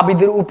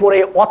সাহাবীদের উপরে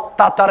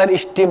অত্যাচারের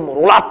স্টিম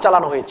রোলার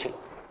চালানো হয়েছিল।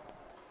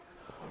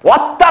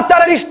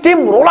 অত্যাচারের স্টিম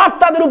রোলার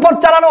তাদের উপর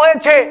চালানো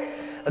হয়েছে।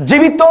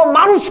 জীবিত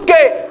মানুষকে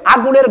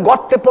আগুনের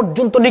গর্তে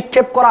পর্যন্ত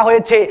নিক্ষেপ করা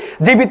হয়েছে,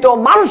 জীবিত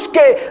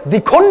মানুষকে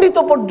দ্বিখণ্ডিত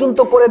পর্যন্ত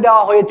করে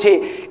দেওয়া হয়েছে।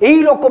 এই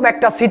রকম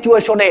একটা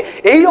সিচুয়েশনে,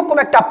 এই রকম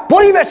একটা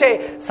পরিবেশে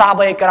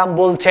সাহাবায়ে কেরাম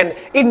বলছেন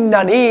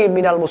ইন্নানি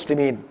মিনাল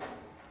মুসলিমিন।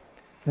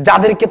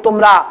 যাদেরকে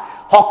তোমরা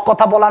হক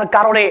কথা বলার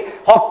কারণে,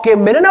 হককে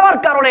মেনে নেওয়ার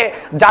কারণে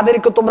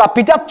যাদেরকে তোমরা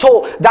পিটাচ্ছ,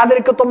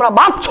 যাদেরকে তোমরা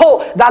মারছো,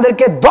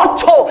 যাদেরকে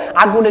ধরছ,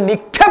 আগুনে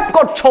নিক্ষেপ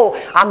করছো,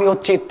 আমি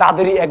হচ্ছি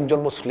তাদেরই একজন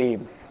মুসলিম।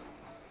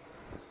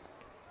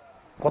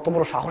 কত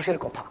বড় সাহসের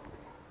কথা!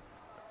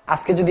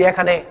 আজকে যদি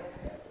এখানে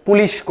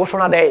পুলিশ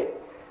ঘোষণা দেয়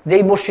যে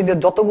এই মসজিদের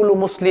যতগুলো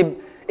মুসলিম,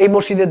 এই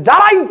মসজিদের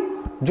যারাই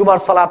জুমার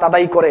সালাত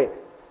আদায় করে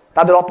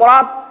তাদের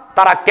অপরাধ,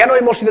 তারা কেন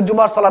এই মসজিদের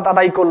জুমার সালাত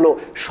আদায় করলো,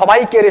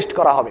 সবাইকে অ্যারেস্ট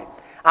করা হবে।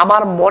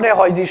 আমার মনে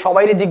হয় যে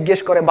সবাইকে জিজ্ঞেস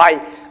করে ভাই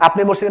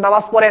আপনি মসজিদে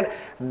নামাজ পড়েন,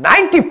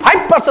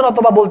 95%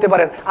 অথবা বলতে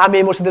পারেন আমি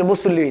এই মসজিদের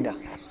মুসল্লি না।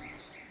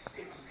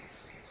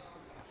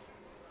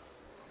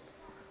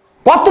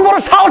 কত বড়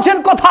সাহসের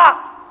কথা!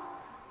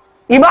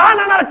 ঈমান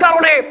আনার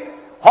কারণে,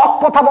 হক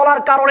কথা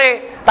বলার কারণে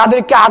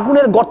তাদেরকে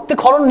আগুনের গর্তে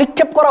খনন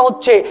নিক্ষেপ করা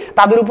হচ্ছে,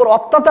 তাদের উপর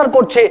অত্যাচার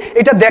করছে।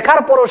 এটা দেখার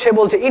পরও সে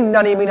বলছে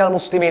ইন্নানি মিনাল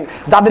মুসলিমিন।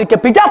 যাদেরকে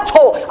পিটাচ্ছ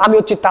আমি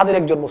হচ্ছি তাদের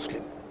একজন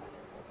মুসলিম।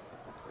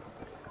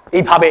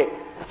 এইভাবে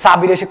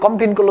সাহাবীরা এসে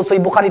কমপ্লেইন করলো,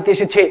 সহিহ বুখারীতে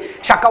এসেছে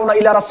শাকাউনা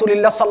ইলা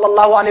রাসূলিল্লাহ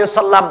সাল্লাল্লাহু আলাইহি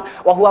ওয়াসাল্লাম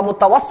ওয়া হুয়া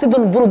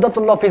মুতাওয়াসসিদুন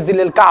বুরদাতুল্লাহ ফি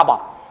জিলিল কাবা।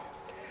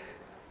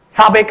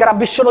 সাহাবায়ে কেরাম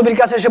বিশ্ব নবীর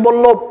কাছে এসে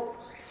বলল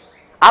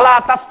আলা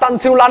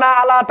তাস্তানসিরু লানা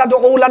আলা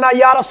তাদউ লানা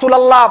ইয়া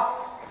রাসূলুল্লাহ,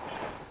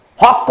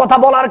 হক কথা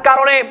বলার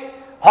কারণে,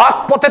 হক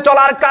পথে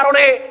চলার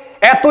কারণে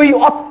এতই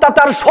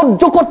অত্যাচার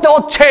সহ্য করতে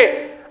হচ্ছে,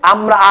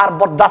 আমরা আর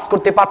বরদাস্ত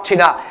করতে পারছি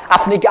না।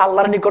 আপনি কি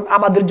আল্লাহর নিকট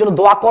আমাদের জন্য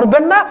দোয়া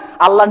করবেন না?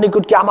 আল্লাহর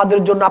নিকট কি আমাদের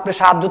জন্য আপনি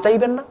সাহায্য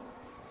চাইবেন না?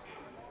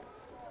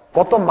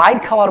 কত মাইর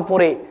খাওয়ার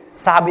পরে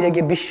সাহাবীরা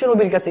গিয়ে বিশ্ব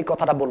নবীর কাছে এই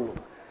কথাটা বলল।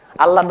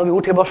 আল্লাহ নবী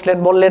উঠে বসলেন,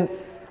 বললেন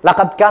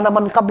লাকাদ কানা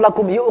মান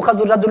ক্বাবলাকুম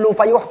ইউখাযু রাজুলু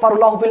ফায়ুহফারু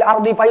লাহু ফিল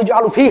আরদি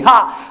ফায়ুজআলু ফিহা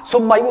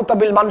সুম্মা ইউতা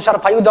বিল মানশার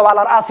ফায়ুদাউ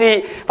আলা রাসি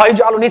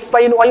ফায়ুজআলু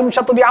নিসফাইন ওয়া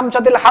ইউমশাতু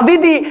বিআমশাতিল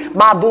হাদিদি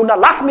মা দুনা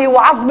লাহমি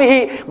ওয়া আজমিহি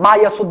মা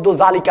ইয়াসুদ্দু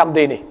যালিকা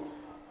আমদিনি।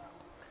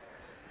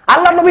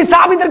 আল্লাহ নবী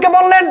সাহাবীদেরকে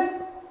বললেন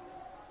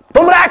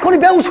তোমরা এখনই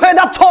বেহুশ হয়ে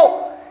যাচ্ছ,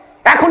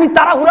 এখনই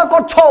তাড়াহুড়া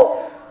করছো।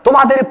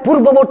 তোমাদের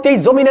পূর্ববর্তী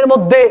জমিনের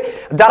মধ্যে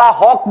যারা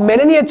হক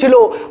মেনে নিয়েছিল,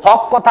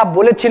 হক কথা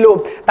বলেছিল,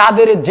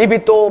 তাদের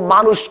জীবিত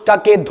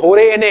মানুষটাকে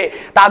ধরে এনে,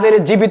 তাদের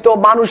জীবিত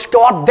মানুষকে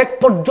অর্ধেক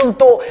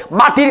পর্যন্ত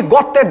মাটির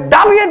গর্তে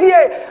ডাবিয়ে দিয়ে,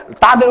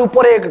 তাদের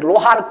উপরে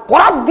লোহার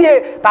করাত দিয়ে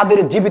তাদের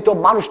জীবিত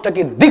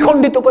মানুষটাকে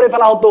দ্বিখণ্ডিত করে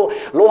ফেলা হতো।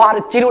 লোহার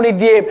চিরুনি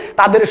দিয়ে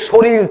তাদের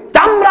শরীর,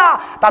 চামড়া,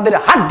 তাদের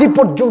হাড্ডি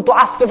পর্যন্ত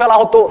আশ্রে ফেলা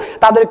হতো।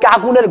 তাদেরকে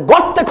আগুনের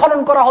গর্তে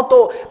খনন করা হতো,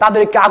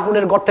 তাদেরকে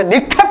আগুনের গর্তে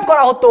নিক্ষেপ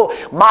করা হতো।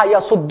 মা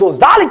ইয়াসুদ্দু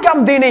যালিকা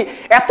আমদিনি।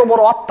 এত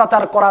বড়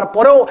অত্যাচার করার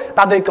পরেও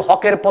তাদেরকে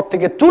হকের পথ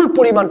থেকে চুল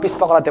পরিমাণ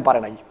পিছপা করাতে পারে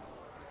নাই।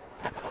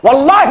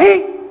 ওয়াল্লাহি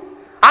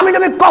আমি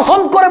নবী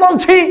কসম করে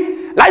বলছি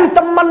লা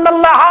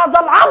ইউতাম্মান্নাল্লাহু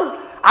হাযাল আম,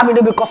 আমি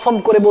নবী কসম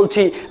করে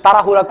বলছি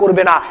তাড়াহুড়া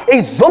করবে না। এই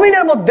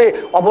জমিনের মধ্যে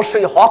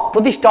অবশ্যই হক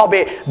প্রতিষ্ঠা হবে,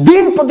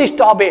 দ্বীন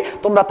প্রতিষ্ঠা হবে।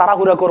 তোমরা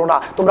তাড়াহুড়া করো না,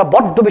 তোমরা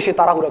বড্ড বেশি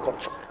তাড়াহুড়া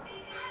করছো।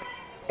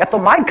 এত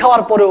মাইর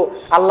খাওয়ার পরেও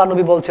আল্লাহ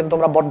নবী বলছেন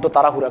তোমরা বড্ড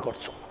তাড়াহুড়া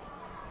করছো।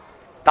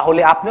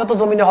 তাহলে আপনিও তো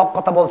জমিনে হক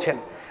কথা বলছেন,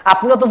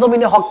 আপনিও তো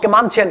জমিনে হককে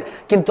মানছেন,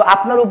 কিন্তু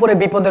আপনার উপরে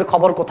বিপদের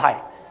খবর কোথায়?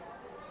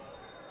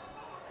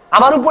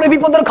 আমার উপরে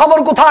বিপদের খবর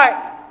কোথায়?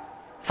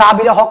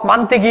 সাহাবীরা হক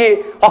মানতে গিয়ে,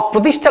 হক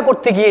প্রতিষ্ঠা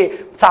করতে গিয়ে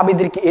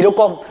সাহাবীদেরকে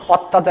এরকম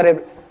অত্যাচারের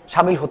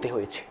শামিল হতে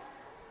হয়েছে।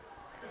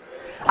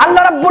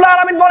 আল্লাহ রাব্বুল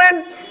আলামিন বলেন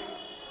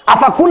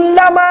আফা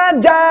কুল্লামা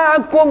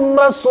জাকুম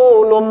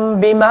রাসূলুম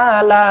বিমা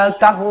লা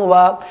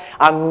তাহওয়া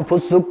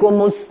আনফুসুকুম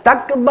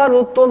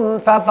মুস্তাকবারতুম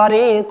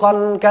ফাফারিকান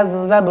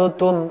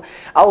কাযাবতুম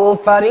আও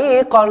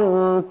ফারিকান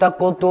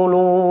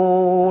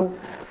তাকতুলুন।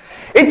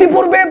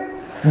 ইতিপূর্বে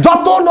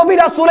যত নবী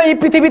রাসূল এই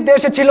পৃথিবীতে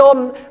এসেছিল,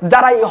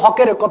 যারা এই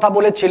হকের কথা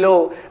বলেছিল,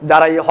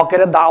 যারা এই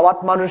হকের দাওয়াত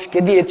মানুষকে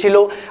দিয়েছিল,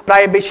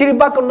 প্রায়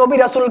বেশিরভাগ নবী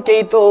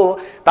রাসূলকেই তো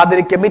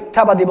তাদেরকে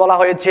মিথ্যাবাদী বলা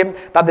হয়েছে,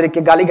 তাদেরকে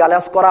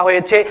গালিগালাজ করা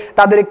হয়েছে,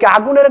 তাদেরকে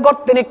আগুনের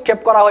গর্তে নিক্ষেপ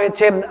করা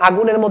হয়েছে,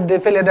 আগুনের মধ্যে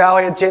ফেলে দেওয়া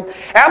হয়েছে।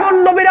 এমন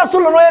নবী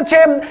রাসূল রয়েছে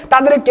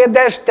তাদেরকে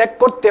দেশ ত্যাগ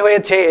করতে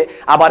হয়েছে,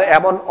 আবার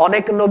এমন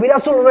অনেক নবী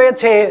রাসূল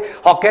রয়েছে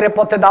হকের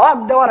পথে দাওয়াত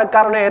দেওয়ার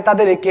কারণে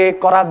তাদেরকে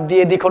করাত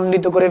দিয়ে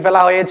দ্বিখণ্ডিত করে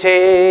ফেলা হয়েছে।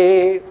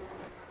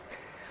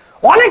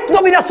 অনেক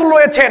নবী রাসূল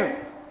রয়েছেন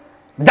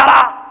যারা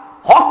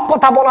হক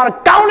কথা বলার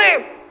কারণে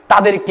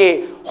তাদেরকে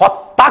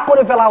হত্যা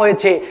করে ফেলা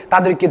হয়েছে,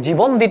 তাদেরকে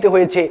জীবন দিতে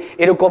হয়েছে।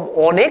 এরকম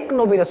অনেক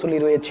নবী রাসূলই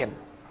রয়েছেন।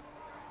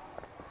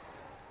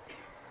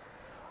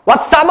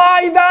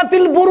 ওয়াস-সামাই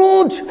যাতিল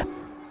বুরুজ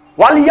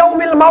ওয়াল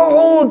ইয়াউমিল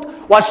মাউউদ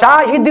ওয়া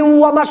শাহিদিন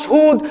ওয়া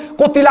মাশহুদ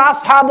কুতিলা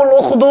আসহাবুল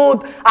উখদুদ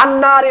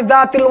আন-নারি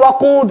যাতিল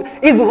ওয়াকুদ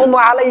ইযহুম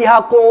আলাইহা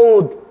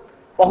কুউদ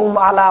ওয়াহুম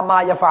আলা মা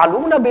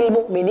ইয়াফআলুনা বিল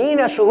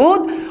মুমিনিনা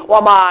শুহুদ ওয়া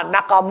মা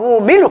নাকামু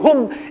মিনহুম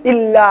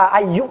ইল্লা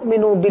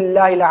আইয়ুমিনু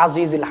বিল্লাহিল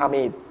আজিজিল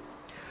হামিদ।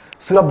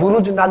 সূরা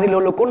বুরুজ নাজিল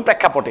হলো কোন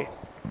প্রেক্ষাপটে?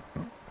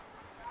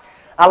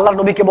 আল্লাহ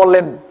নবীকে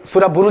বললেন,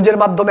 সূরা বুরুজের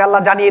মাধ্যমে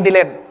আল্লাহ জানিয়ে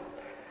দিলেন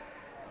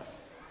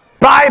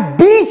প্রায়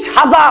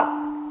 20,000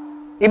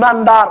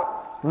 ঈমানদার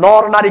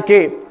নর নারীকে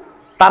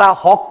তারা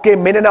হককে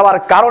মেনে নেওয়ার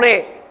কারণে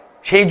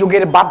সেই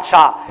যুগের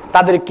বাদশা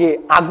তাদেরকে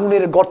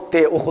আগুনের গর্তে,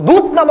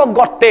 উখদুদ নামক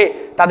গর্তে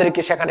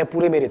তাদেরকে সেখানে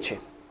পুড়ে মেরেছে।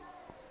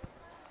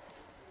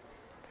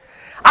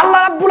 আল্লাহ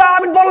রাব্বুল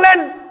আলামিন বললেন,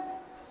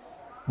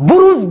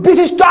 বুরুজ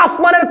বিশিষ্ট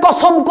আসমানের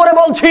কসম করে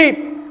বলছি,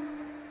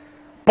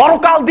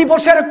 পরকাল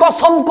দিবসের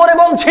কসম করে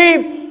বলছি,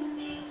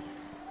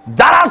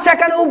 যারা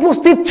সেখানে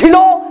উপস্থিত ছিল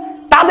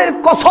তাদের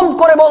কসম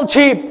করে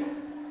বলছি,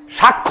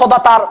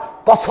 সাক্ষ্যদাতার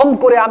কসম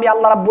করে আমি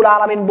আল্লাহ রাব্বুল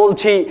আলামিন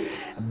বলছি,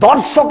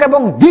 দর্শক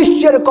এবং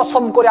দৃশ্যের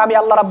কসম করে আমি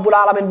আল্লাহ রাব্বুল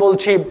আলামিন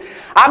বলছি,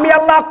 আমি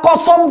আল্লাহ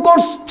কসম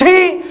করছি,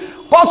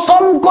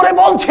 কসম করে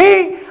বলছি,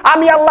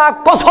 আমি আল্লাহ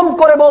কসম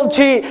করে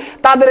বলছি,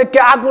 তাদেরকে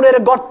আগুনের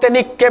গর্তে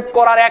নিক্ষেপ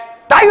করার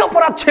একটাই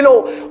অপরাধ ছিল,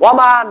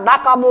 ওয়ামা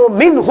নাকামু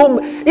মিনহুম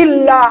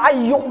ইল্লা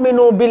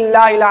আইয়ুমিনু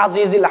বিল্লাহিল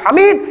আজিজিল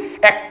হামিদ।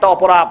 একটা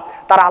অপরাধ,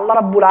 তারা আল্লাহ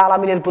রাব্বুল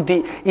আলামিনের প্রতি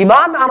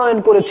ঈমান আনয়ন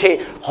করেছে,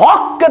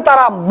 হককে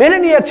তারা মেনে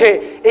নিয়েছে,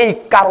 এই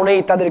কারণেই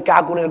তাদেরকে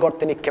আগুনের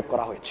গর্তে নিক্ষেপ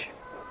করা হয়েছে।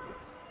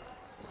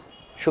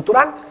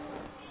 সুতরাং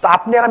তো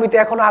আপনি আর আমি তো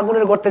এখনো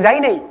আগুনের গর্তে যাই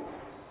নাই,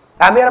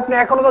 আমি আর আপনি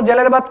এখনো তো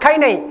জেলের ভাত খাই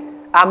নাই,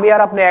 আমি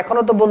আর আপনি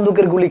এখনো তো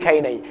বন্দুকের গুলি খাই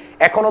নাই,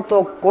 এখনো তো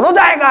কোনো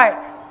জায়গায়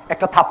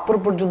একটা থাপ্পড়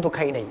পর্যন্ত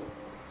খাই নাই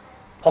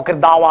হকের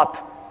দাওয়াত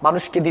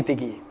মানুষকে দিতে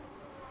গিয়ে।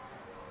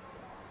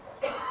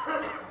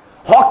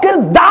 হকের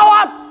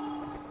দাওয়াত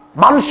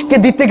মানুষকে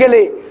দিতে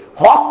গেলে,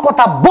 হক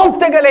কথা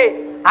বলতে গেলে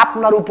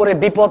আপনার উপরে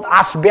বিপদ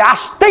আসবে,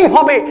 আসতেই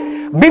হবে,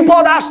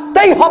 বিপদ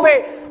আসতেই হবে।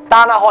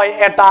 তা না হয়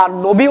এটা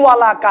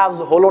নবীওয়ালা কাজ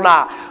হলো না,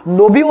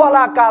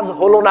 নবীওয়ালা কাজ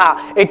হলো না,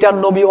 এটা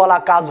নবীওয়ালা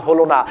কাজ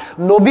হলো না।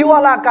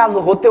 নবীওয়ালা কাজ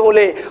হতে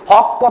হলে,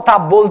 হক কথা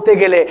বলতে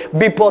গেলে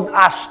বিপদ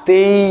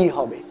আসতেই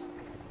হবে।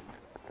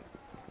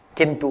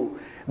 কিন্তু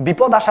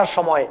বিপদ আসার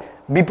সময়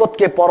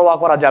বিপদকে পরোয়া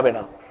করা যাবে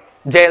না,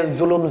 জেল,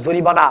 জুলুম,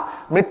 জরিমানা,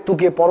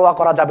 মৃত্যুকে পরোয়া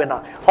করা যাবে না,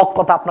 হক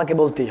কথা আপনাকে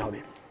বলতেই হবে।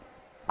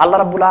 আল্লাহ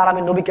রাব্বুল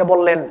আলামিন নবীকে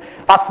বললেন,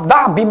 ফাসদা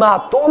বিমা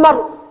তুমার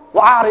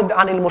ওয়া আরিদ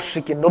আনিল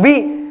মুশরিকিন। নবী,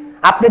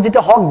 আপনি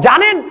যেটা হক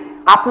জানেন,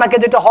 আপনাকে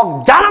যেটা হক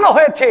জানানো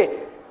হয়েছে,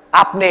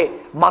 আপনি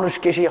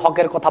মানুষকে সেই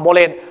হকের কথা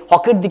বলেন,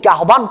 হকের দিকে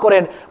আহ্বান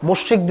করেন,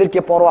 মুশরিকদেরকে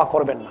পরোয়া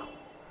করবেন না।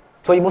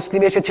 সহিহ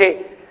মুসলিমে এসেছে,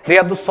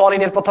 রিয়াদুস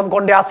সালিহিনের প্রথম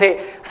খণ্ডে আছে,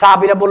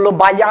 সাহাবীরা বলল,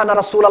 বাইয়ানা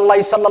রাসূলুল্লাহ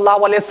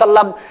সাল্লাল্লাহু আলাইহি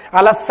সাল্লাম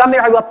আলা সামঈ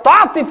ওয়া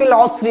তাআতি ফিল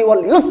উসরি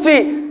ওয়াল ইউসরি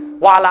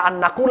ওয়া আলা আন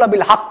নাকুলা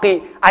বিল হাক্কি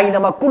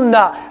আইনামা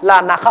কুন্না লা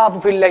নাখাফু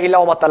ফিল্লাহি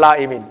লাওমাতা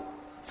লাইমিন।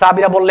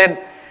 সাহাবীরা বললেন,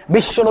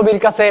 বিশ্ব নবীর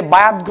কাছে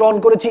বায়াত গ্রহণ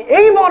করেছি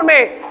এই মর্মে,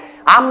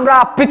 আমরা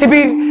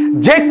পৃথিবীর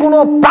যে কোনো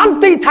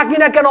প্রান্তেই থাকি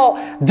না কেন,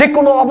 যে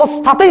কোনো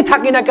অবস্থাতেই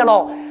থাকি না কেন,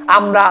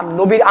 আমরা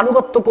নবীর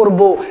আনুগত্য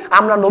করব,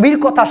 আমরা নবীর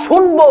কথা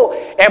শুনব,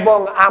 এবং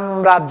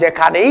আমরা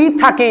যেখানেই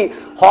থাকি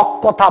হক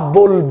কথা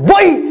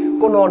বলবই,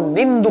 কোন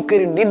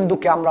নিন্দুকের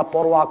নিন্দুকে আমরা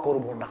পরোয়া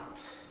করব না।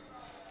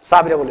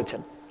 সাহাবীরা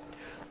বলেছেন,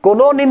 কোন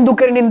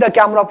নিন্দুকের নিন্দাকে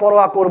আমরা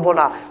পরোয়া করব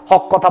না,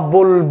 হক কথা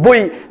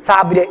বলবই।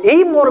 সাহাবীরা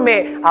এই মর্মে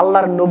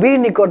আল্লাহর নবীর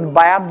নিকট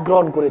বায়াত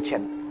গ্রহণ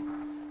করেছেন।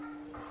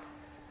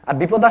 আর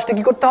বিপদ আসলে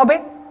কি করতে হবে?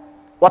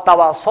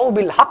 ওয়াতাওয়াসাউ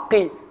বিল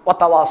হাক্কি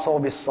ওয়াতাওয়াসাউ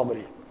বিস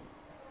সবরি।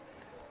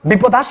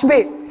 বিপদ আসবে,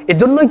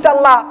 এজন্যই তো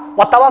আল্লাহ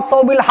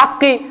ওয়াতাওয়াসাউ বিল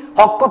হাক্কি,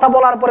 হক কথা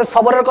বলার পরে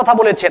সবরের কথা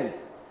বলেছেন।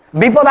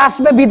 বিপদ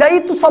আসবে বিদায়ী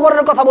তো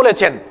সবরের কথা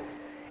বলেছেন।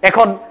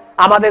 এখন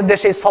আমাদের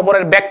দেশে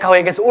সবরের ব্যাখ্যা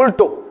হয়ে গেছে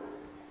উল্টো।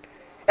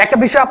 একটা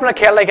বিষয় আপনারা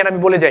খেয়াল রাখেন, আমি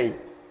বলে যাই,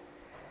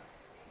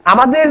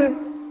 আমাদের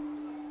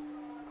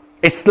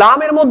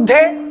ইসলামের মধ্যে,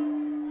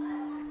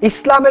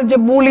 ইসলামের যে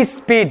মূল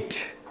স্পিড,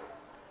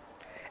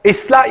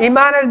 ইসলাম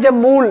ইমানের যে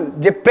মূল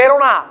যে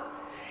প্রেরণা,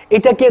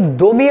 এটাকে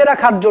দমিয়ে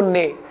রাখার জন্য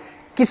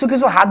কিছু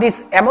কিছু হাদিস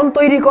এমন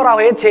তৈরি করা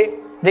হয়েছে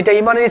যেটা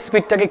ইমানের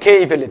স্পিডটাকে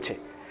খেয়েই ফেলেছে।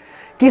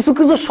 কিছু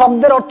কিছু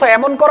শব্দের অর্থ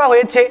এমন করা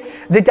হয়েছে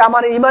যেটা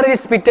আমার ইমানের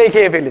স্পিডটাই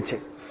খেয়ে ফেলেছে।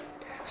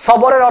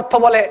 সবরের অর্থ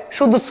বলে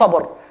শুধু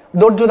সবর,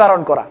 ধৈর্য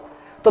ধারণ করা।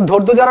 তো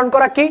ধৈর্য ধারণ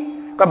করা কি?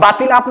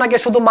 বাতিল আপনাকে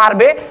শুধু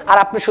মারবে আর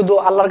আপনি শুধু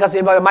আল্লাহর কাছে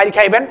এভাবে মাইর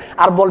খাইবেন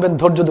আর বলবেন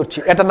ধৈর্য ধরছি।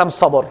 এটার নাম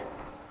সবর।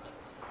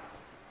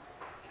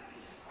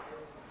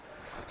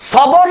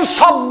 সবর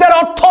শব্দের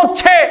অর্থ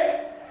হচ্ছে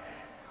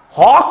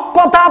হক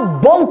কথা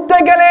বলতে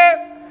গেলে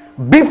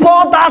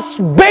বিপদ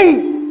আসবেই,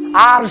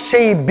 আর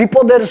সেই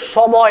বিপদের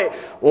সময়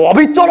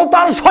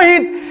অবিচলতার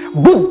সহিত,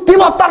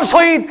 বুদ্ধিমত্তার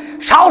সহিত,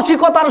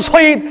 সাহসিকতার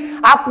সহিত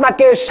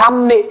আপনাকে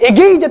সামনে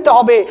এগিয়ে যেতে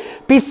হবে,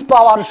 পিছ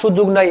পাওয়ার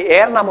সুযোগ নাই।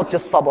 এর নাম হচ্ছে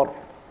সবর।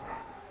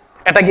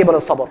 এটা কি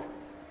বলে সবর?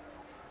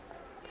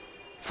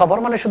 সবর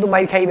মানে শুধু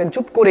মাইর খাইবেন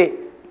চুপ করে,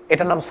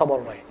 এটার নাম সবর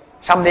নয়।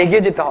 সামনে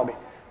এগিয়ে যেতে হবে।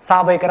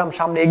 সাহাবায়ে কেরাম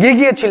সামনে এগিয়ে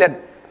গিয়েছিলেন,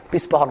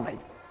 পিছ পাওয়ার নাই।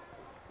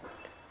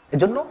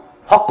 এজন্য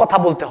হক কথা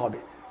বলতে হবে।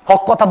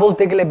 হক কথা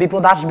বলতে গেলে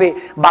বিপদ আসবে,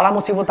 বালা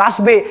মুসিবত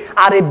আসবে,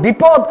 আর এই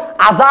বিপদ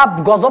আযাব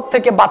গজব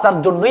থেকে বাঁচার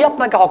জন্যই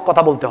আপনাকে হক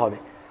কথা বলতে হবে।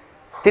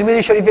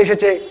 তিরমিজি শরীফে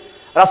এসেছে,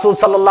 রাসূল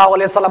সাল্লাল্লাহু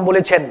আলাইহি সাল্লাম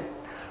বলেছেন,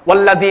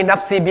 ওয়াল্লাযী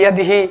নাফসি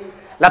বিয়াদিহি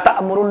লা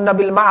তা'মুরুন্না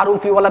বিল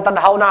মা'রুফি ওয়া লা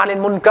তানহাউনা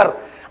আনিল মুনকার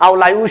আও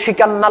লা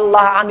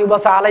ইউশিকান্নাল্লাহু আন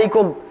ইউবাসা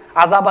আলাইকুম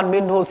আযাবান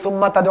মিনহু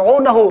সুম্মা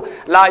তাদউনাহু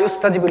লা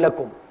ইস্তাজিবু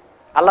লাকুম।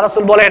 আল্লাহ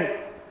রাসূল বলেন,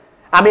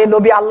 আমি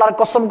নবী আল্লাহর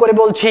কসম করে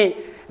বলছি,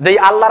 যে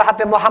আল্লাহর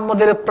হাতে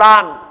মুহাম্মদের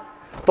প্রাণ,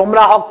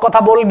 তোমরা হক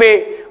কথা বলবে,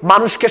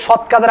 মানুষকে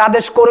সৎ কাজের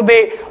আদেশ করবে,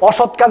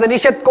 অসৎ কাজে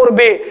নিষেধ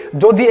করবে।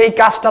 যদি এই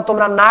কাজটা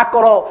তোমরা না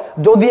করো,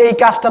 যদি এই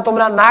কাজটা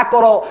তোমরা না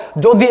করো,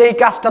 যদি এই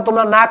কাজটা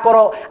তোমরা না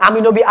করো, আমি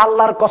নবী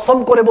আল্লাহর কসম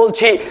করে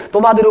বলছি,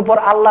 তোমাদের উপর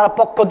আল্লাহর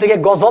পক্ষ থেকে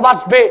গজব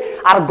আসবে।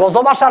 আর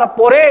গজব আসার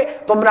পরে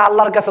তোমরা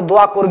আল্লাহর কাছে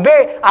দোয়া করবে,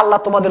 আল্লাহ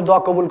তোমাদের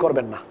দোয়া কবুল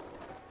করবেন না।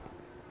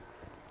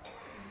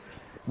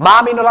 মা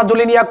মিন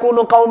রাজুলিন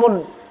ইয়াকুনু কওমুন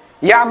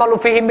ইয়ামালু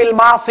ফিহিম বিল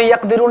মাসি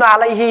ইয়াকদিরুনা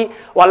আলাইহি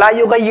ওয়া লা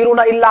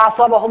ইউগাইয়িরুনা ইল্লা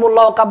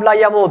আসাবাহুমুল্লাহু ক্বাবলা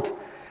ইয়ামুত।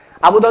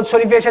 আবু দাউদ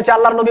শরীফে এসেছে,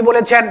 আল্লাহর নবী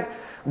বলেছেন,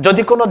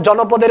 যদি কোনো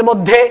জনপদের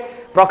মধ্যে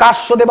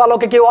প্রকাশ্য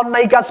দেবালোকে কেউ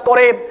অন্যায় কাজ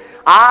করে,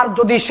 আর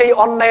যদি সেই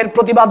অন্যায়ের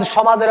প্রতিবাদ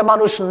সমাজের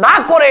মানুষ না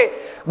করে,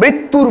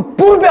 মৃত্যুর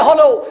পূর্বে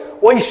হলেও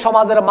ওই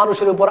সমাজের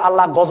মানুষের উপর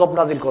আল্লাহ গজব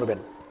নাজিল করবেন।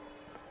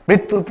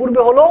 মৃত্যুর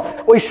পূর্বে হলেও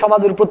ওই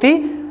সমাজের প্রতি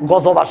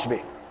গজব আসবে।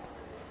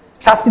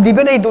 শাস্তি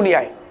দিবেন এই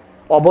দুনিয়ায়,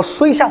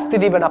 অবশ্যই শাস্তি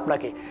দিবেন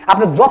আপনাকে।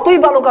 আপনি যতই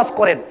ভালো কাজ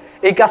করেন,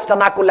 এই কাজটা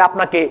না করলে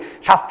আপনাকে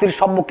শাস্তির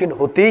সম্মুখীন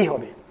হতেই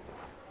হবে।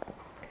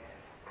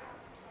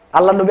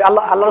 আল্লাহ নবী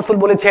আল্লাহ রাসূল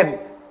বলেছেন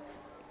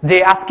যে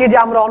আজকে যে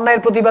আমরা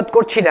অন্যায়ের প্রতিবাদ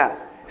করছি না,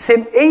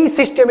 সেম এই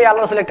সিস্টেমে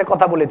আল্লাহ রাসূল একটা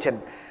কথা বলেছেন।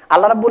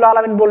 আল্লাহ রাব্বুল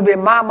আলামিন বলবে,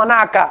 মা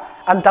মানাআকা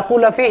আন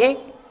তাকুলা ফিহি,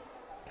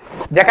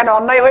 যেখানে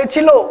অন্যায়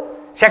হয়েছিল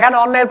সেখানে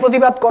অন্যায়ের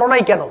প্রতিবাদ করো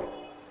নাই কেন?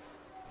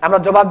 আমরা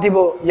জবাব দিব,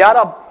 ইয়া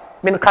রব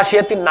মিন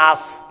খাশিয়াতিন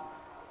নাস,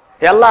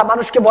 হে আল্লাহ,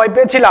 মানুষকে ভয়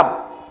পেয়েছিলাম,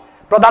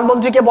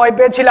 প্রধানমন্ত্রীকে ভয়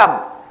পেয়েছিলাম,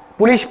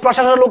 পুলিশ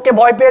প্রশাসনের লোককে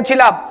ভয়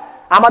পেয়েছিলাম,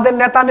 আমাদের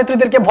নেতা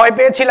নেত্রীদেরকে ভয়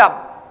পেয়েছিলাম।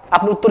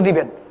 আপনি উত্তর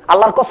দিবেন,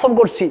 আল্লাহর কসম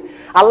করছি,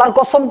 আল্লাহর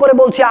কসম করে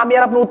বলছি, আমি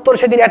আর আপনি উত্তর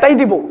সেদিন এটাই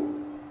দিব।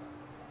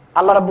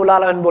 আল্লাহ রাব্বুল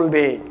আলামিন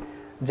বলবে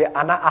যে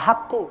আনা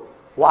আহাক্কু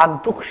ওয়া আন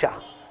তুখশা,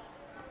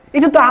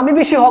 এটা তো আমি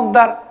বেশি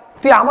হকদার,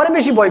 তুই আমারে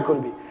বেশি ভয়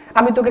করবি।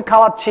 আমি তোকে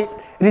খাওয়াচ্ছি,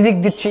 রিজিক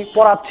দিচ্ছি,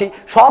 পড়াচ্ছি,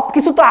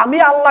 সবকিছু তো আমি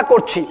আল্লাহ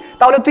করছি,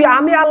 তাহলে তুই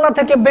আমি আল্লাহ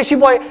থেকে বেশি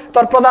ভয়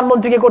তোর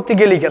প্রধানমন্ত্রীকে করতে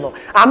গেলি কেন?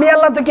 আমি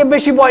আল্লাহ থেকে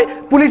বেশি ভয়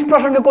পুলিশ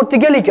প্রশাসনকে করতে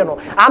গেলি কেন?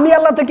 আমি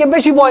আল্লাহ থেকে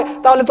বেশি ভয়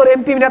তাহলে তোর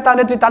এমপি নেতা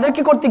নেত্রী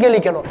তাদেরকে করতে গেলি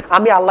কেন?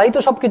 আমি আল্লাহই তো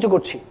সবকিছু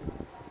করছি।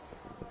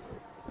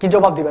 কি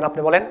জবাব দিবেন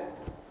আপনি বলেন?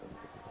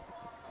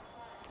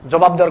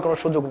 জবাব দেওয়ার কোনো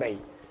সুযোগ নাই,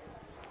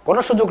 কোনো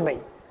সুযোগ নাই।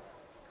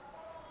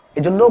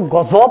 এজন্য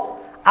গজব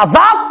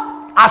আযাব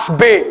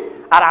আসবে,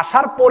 আর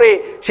আসার পরে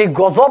সেই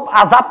গজব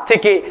আযাব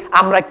থেকে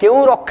আমরা কেউ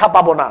রক্ষা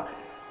পাবো না।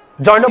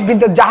 জয়নব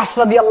বিনতে জাহশ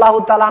রাদিয়াল্লাহু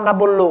তাআলা আনহা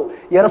বলল,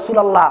 ইয়া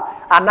রাসূলুল্লাহ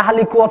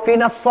আনাহলিকু ওয়া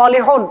ফিনা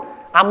সালিহুন,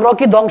 আমরা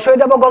কি ধ্বংস হয়ে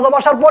যাব গজব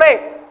আসার পরে?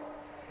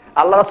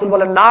 আল্লাহ রাসূল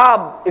বলেন, নাম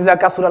ইযা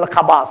কাসুরাল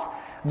খাবাস,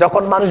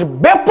 যখন মানুষ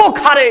ব্যাপক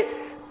হারে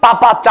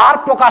পাপাচার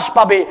প্রকাশ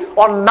পাবে,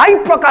 অন্যায়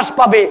প্রকাশ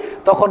পাবে,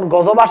 তখন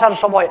গজব আসার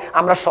সময়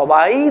আমরা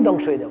সবাই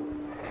ধ্বংস হয়ে যাব।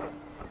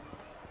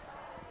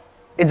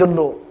 এজন্য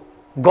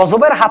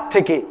গজবের হাত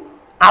থেকে,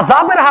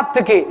 আযাবের হাত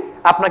থেকে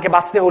আপনাকে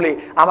বাঁচতে হলে,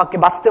 আমাকে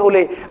বাঁচতে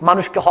হলে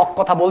মানুষকে হক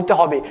কথা বলতে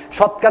হবে,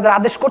 সৎ কাজের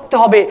আদেশ করতে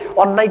হবে,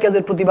 অন্যায়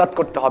কাজের প্রতিবাদ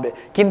করতে হবে।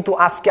 কিন্তু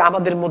আজকে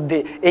আমাদের মধ্যে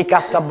এই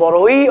কাজটা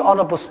বড়ই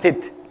অনুপস্থিত।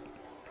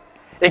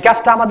 এই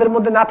কাজটা আমাদের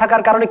মধ্যে না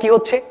থাকার কারণে কি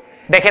হচ্ছে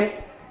দেখেন,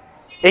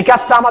 এই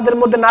কাজটা আমাদের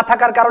মধ্যে না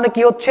থাকার কারণে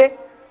কি হচ্ছে?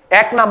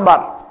 এক নাম্বার,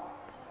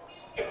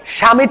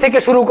 স্বামী থেকে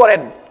শুরু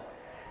করেন,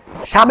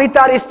 স্বামী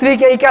তার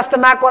স্ত্রীকে এই কাজটা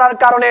না করার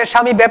কারণে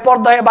স্বামী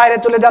বেপরদা হয়ে বাইরে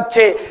চলে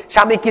যাচ্ছে,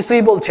 স্বামী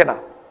কিছুই বলছে না।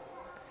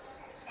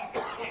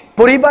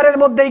 পরিবারের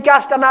মধ্যে এই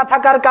কাজটা না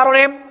থাকার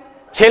কারণে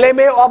ছেলে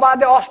মেয়ে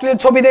অবাধে অশ্লীল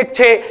ছবি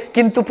দেখছে,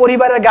 কিন্তু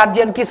পরিবারের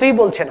গার্জিয়ান কিছুই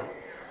বলছে না।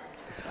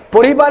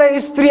 পরিবারের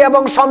স্ত্রী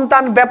এবং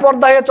সন্তান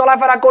বেপরদা হয়ে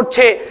চলাফেরা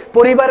করছে,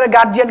 পরিবারের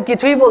গার্জিয়ান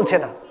কিছুই বলছে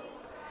না।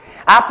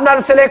 আপনার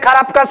ছেলে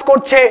খারাপ কাজ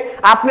করছে,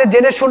 আপনি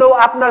জেনে শুনেও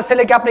আপনার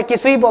ছেলেকে আপনি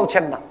কিছুই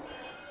বলছেন না।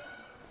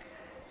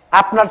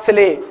 আপনার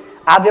ছেলে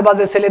আজে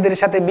বাজে ছেলেদের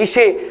সাথে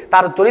মিশে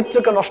তার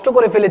চরিত্রকে নষ্ট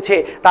করে ফেলেছে,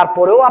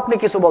 তারপরেও আপনি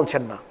কিছু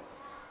বলছেন না।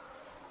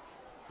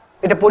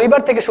 এটা পরিবার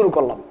থেকে শুরু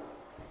করলাম,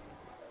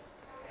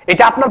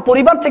 এটা আপনার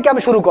পরিবার থেকে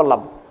আমি শুরু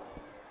করলাম।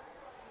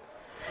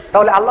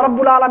 তাহলে আল্লাহ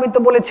রাব্বুল আলামিন তো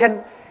বলেছেন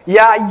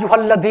ইয়া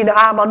আইয়ুহাল্লাযীনা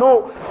আমানু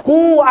কু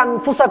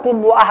আনফুসাকুম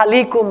ওয়া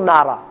আহলিকুম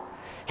নারা,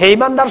 হে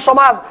ঈমানদার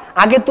সমাজ,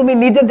 আগে তুমি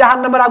নিজে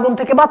জাহান্নামের আগুন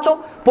থেকে বাঁচো,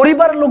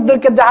 পরিবারের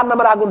লোকদেরকে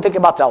জাহান্নামের আগুন থেকে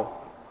বাঁচাও।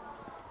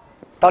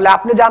 তাহলে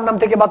আপনি জাহান্নাম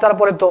থেকে বাঁচার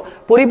পরে তো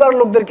পরিবারের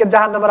লোকদেরকে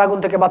জাহান্নামের আগুন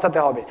থেকে বাঁচাতে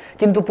হবে,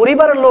 কিন্তু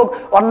পরিবারের লোক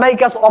অন্যায়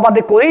কাজ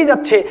অবাধে করেই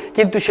যাচ্ছে,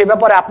 কিন্তু সে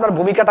ব্যাপারে আপনার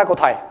ভূমিকাটা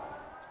কোথায়?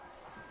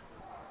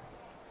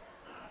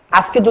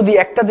 আজকে যদি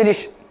একটা জিনিস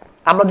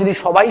আমরা যদি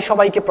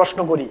সবাইকে প্রশ্ন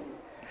করি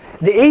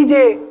যে এই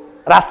যে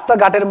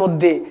রাস্তাঘাটের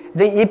মধ্যে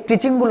যে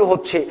টিচিং গুলো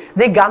হচ্ছে,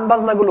 যে গান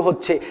বাজনা গুলো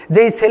হচ্ছে,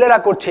 যে ছেলেরা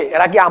করছে,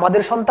 এরা কি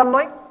আমাদের সন্তান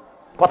নয়?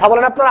 কথা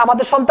বলেন আপনারা,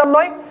 আমাদের সন্তান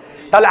নয়?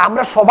 তাহলে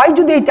আমরা সবাই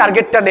যদি এই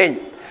টার্গেটটা নেই,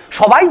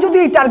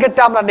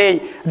 আমরা নেই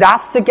যে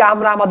আজ থেকে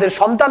আমরা আমাদের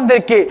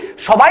সন্তানদেরকে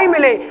সবাই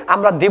মিলে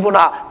আমরা দেব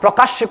না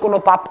প্রকাশ্যে কোনো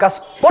পাপ কাজ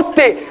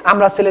করতে,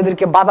 আমরা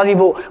ছেলেদেরকে বাধা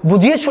দিব,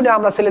 বুঝিয়ে শুনে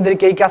আমরা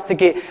ছেলেদেরকে এই কাজ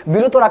থেকে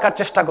বিরত রাখার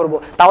চেষ্টা করব,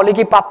 তাহলে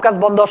কি পাপ কাজ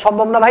বন্ধ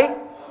সম্ভব না ভাই?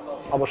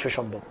 অবশ্যই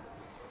সম্ভব।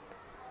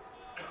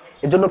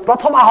 এজন্য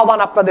প্রথম আহ্বান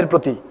আপনাদের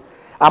প্রতি,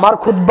 আমার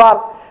খুতবার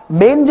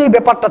মেইন যে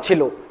ব্যাপারটা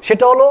ছিল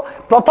সেটা হলো,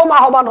 প্রথম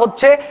আহ্বান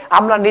হচ্ছে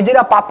আমরা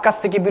নিজেরা পাপ কাজ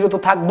থেকে বিরত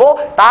থাকব,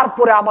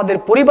 তারপরে আমাদের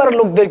পরিবারের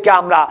লোকদেরকে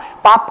আমরা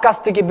পাপ কাজ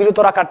থেকে বিরত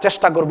রাখার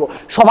চেষ্টা করব।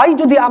 সবাই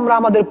যদি আমরা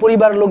আমাদের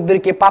পরিবারের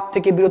লোকদেরকে পাপ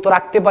থেকে বিরত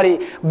রাখতে পারি,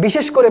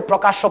 বিশেষ করে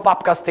প্রকাশ্য পাপ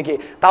কাজ থেকে,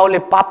 তাহলে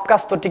পাপ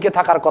কাজ তো টিকে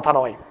থাকার কথা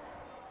নয়।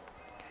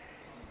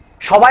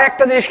 সবাই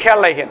একটা জিনিস খেয়াল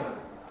রাখেন,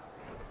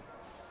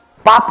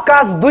 পাপ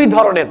কাজ দুই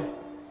ধরনের।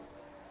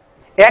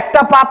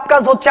 একটা পাপ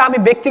কাজ হচ্ছে আমি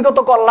ব্যক্তিগত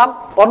করলাম,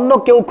 অন্য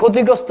কেউ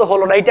ক্ষতিগ্রস্ত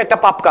হলো না, এটা একটা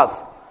পাপ কাজ।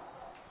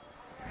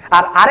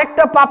 আর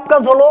আরেকটা পাপ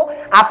কাজ হলো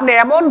আপনি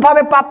এমন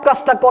ভাবে পাপ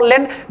কাজটা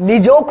করলেন,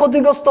 নিজেও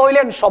ক্ষতিগ্রস্ত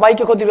হইলেন,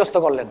 সবাইকে ক্ষতিগ্রস্ত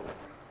করলেন।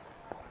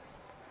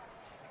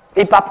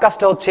 এই পাপ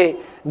কাজটা হচ্ছে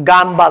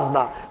গান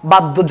বাজনা,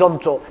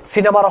 বাদ্যযন্ত্র,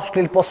 সিনেমার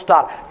অশ্লীল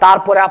পোস্টার,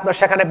 তারপরে আপনার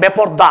সেখানে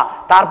বেপরদা,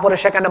 তারপরে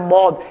সেখানে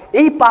মদ।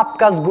 এই পাপ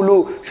কাজগুলো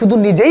শুধু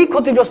নিজেই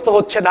ক্ষতিগ্রস্ত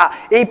হচ্ছে না,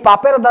 এই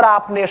পাপের দ্বারা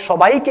আপনি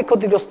সবাইকে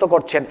ক্ষতিগ্রস্ত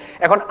করছেন।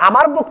 এখন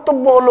আমার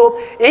বক্তব্য হলো,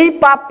 এই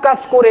পাপ কাজ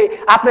করে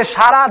আপনি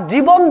সারা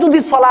জীবন যদি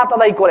সালাত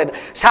আদায়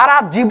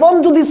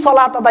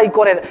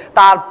করেন,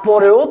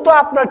 তারপরেও তো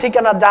আপনার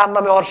ঠিকানা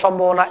জাহান্নামে হওয়ার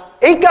সম্ভাবনা।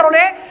 এই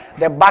কারণে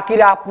যে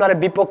বাকিরা আপনার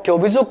বিপক্ষে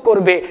অভিযোগ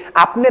করবে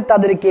আপনি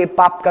তাদেরকে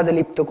পাপ কাজে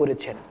লিপ্ত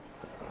করেছেন।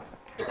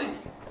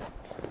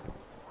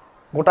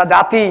 গোটা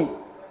জাতি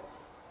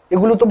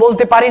এগুলো তো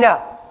বলতে পারি না,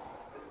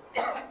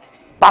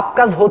 পাপ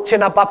কাজ হচ্ছে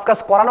না, পাপ কাজ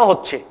করানো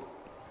হচ্ছে,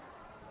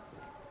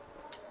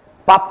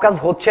 পাপ কাজ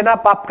হচ্ছে না,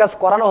 পাপ কাজ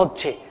করানো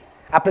হচ্ছে।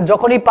 আপনি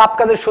যখনই পাপ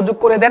কাজের সুযোগ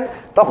করে দেন,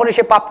 তখনই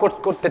সে পাপ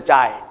করতে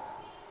চায়।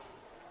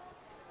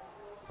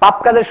 পাপ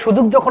কাজের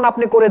সুযোগ যখন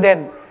আপনি করে দেন,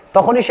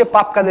 তখনই সে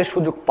পাপ কাজের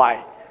সুযোগ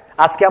পায়।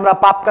 আজকে আমরা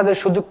পাপ কাজের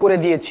সুযোগ করে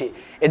দিয়েছি।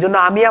 এজন্য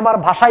আমি আমার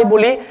ভাষায়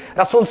বলি,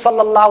 রাসূল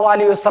সাল্লাল্লাহু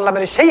আলাইহি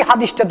ওয়াসাল্লামের সেই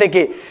হাদিসটা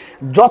থেকে,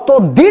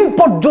 যতদিন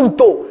পর্যন্ত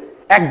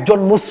একজন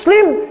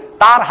মুসলিম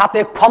তার হাতে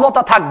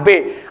ক্ষমতা থাকবে,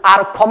 আর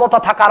ক্ষমতা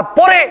থাকার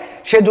পরে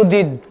সে যদি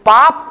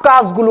পাপ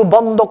কাজগুলো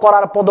বন্ধ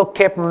করার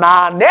পদক্ষেপ না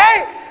নেয়,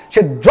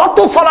 সে যত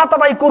সালাত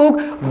আদায় করুক,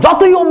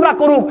 যতই উমরা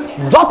করুক,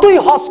 যতই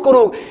হজ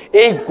করুক,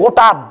 এই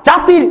গোটা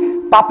জাতির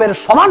পাপের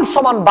সমান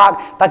সমান ভাগ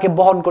তাকে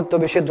বহন করতে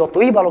হবে, সে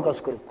যতই ভালো কাজ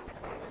করুক।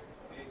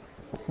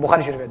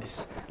 বুখারী শরীফের হাদিস,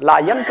 লা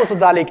ইয়ানকুসু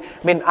যালিক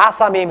মিন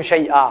আসামিহিম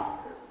শাইআ।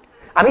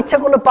 আমি ইচ্ছা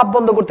করলে পাপ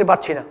বন্ধ করতে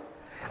পারছি না,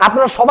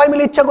 আপনারা সবাই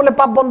মিলে ইচ্ছা করলে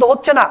পাপ বন্ধ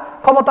হচ্ছে না,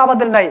 ক্ষমতা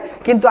আমাদের নাই,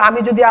 কিন্তু আমি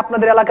যদি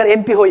আপনাদের এলাকার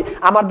এমপি হই,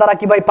 আমার দ্বারা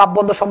কি ভাই পাপ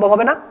বন্ধ সম্ভব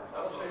হবে না?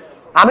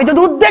 আমি যদি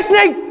উদ্যোগ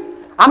নেই,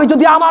 আমি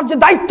যদি আমার যে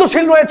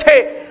দায়িত্বশীল রয়েছে,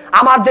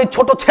 আমার যে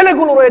ছোট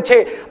ছেলেগুলো রয়েছে,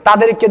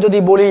 তাদেরকে যদি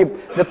বলি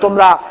যে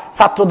তোমরা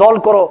ছাত্র দল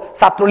করো,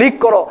 ছাত্রলীগ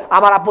করো,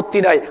 আমার আপত্তি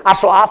নাই,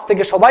 আসো আজ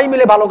থেকে সবাই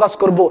মিলে ভালো কাজ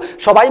করব,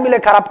 সবাই মিলে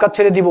খারাপ কাজ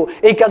ছেড়ে দিব,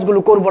 এই কাজগুলো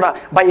করব না,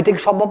 ভাই এটা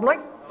কি সম্ভব নয়?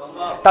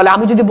 তাহলে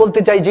আমি যদি বলতে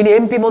চাই যিনি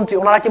এমপি মন্ত্রী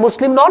ওনারা কি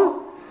মুসলিম নন?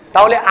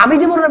 তাহলে আমি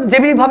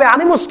যেভাবে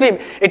আমি মুসলিম,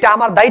 এটা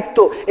আমার দায়িত্ব,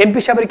 এমপি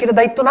সাহেবের কি এটা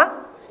দায়িত্ব না?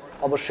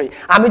 অবশ্যই।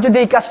 আমি যদি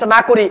এই কাজটা না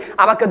করি,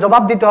 আমাকে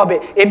জবাব দিতে হবে,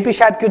 এমপি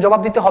সাহেবকে জবাব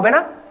দিতে হবে না?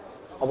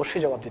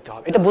 অবশ্যই জবাব দিতে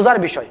হবে। এটা বোঝার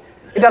বিষয়,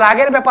 এটা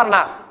রাগের ব্যাপার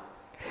না,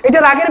 এটা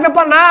রাগের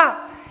ব্যাপার না।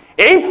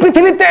 এই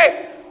পৃথিবীতে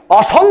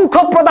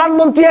অসংখ্য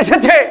প্রধানমন্ত্রী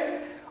এসেছে,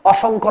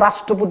 অসংখ্য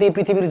রাষ্ট্রপতি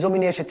পৃথিবীর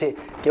জমিনে এসেছে,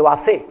 কেউ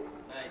আছে?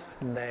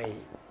 নাই।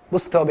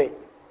 বুঝতে হবে,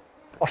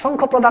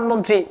 অসংখ্য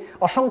প্রধানমন্ত্রী,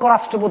 অসংখ্য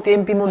রাষ্ট্রপতি,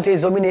 এমপি মন্ত্রী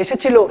জমিনে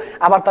এসেছিল,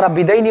 আবার তারা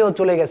বিদায় নিয়েও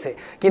চলে গেছে।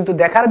 কিন্তু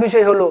দেখার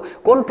বিষয় হলো,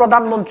 কোন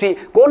প্রধানমন্ত্রী,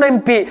 কোন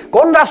এমপি,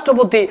 কোন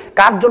রাষ্ট্রপতি,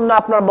 কার জন্য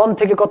আপনার মন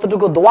থেকে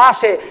কতটুকু দোয়া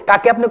আসে,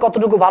 কাকে আপনি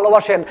কতটুকু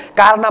ভালোবাসেন,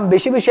 কার নাম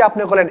বেশি বেশি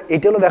আপনি করেন,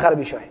 এটা হলো দেখার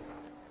বিষয়।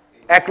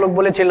 এক লোক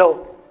বলেছিল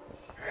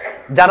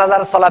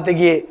জানাজার সালাতে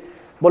গিয়ে,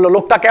 বললো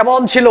লোকটা কেমন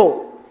ছিল?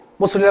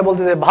 মুসলিমরা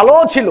বলতে ভালো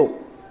ছিল।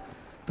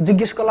 তো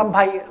জিজ্ঞেস করলাম,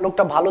 ভাই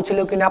লোকটা ভালো ছিল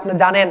কিনা আপনি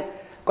জানেন?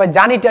 কয়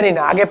জানি টানি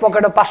না, আগে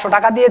পকেটে 500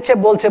 টাকা দিয়েছে,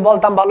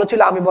 বলতাম ভালো ছিল,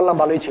 আমি বললাম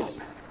ভালোই ছিল।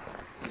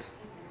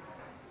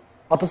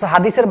 অথচ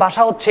হাদিসের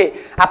ভাষা হচ্ছে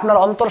আপনার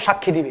অন্তর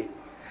সাক্ষী দিবে,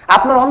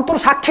 আপনার অন্তর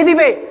সাক্ষী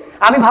দিবে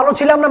আমি ভালো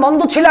ছিলাম না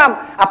মন্দ ছিলাম,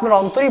 আপনার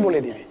অন্তরই বলে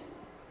দিবে।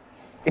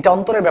 এটা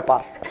অন্তরের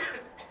ব্যাপার।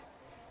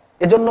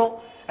 এজন্য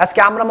আজকে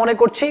আমরা মনে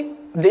করছি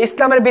যে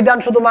ইসলামের বিধান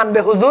শুধু মানবে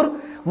হুজুর,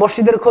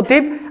 মসজিদের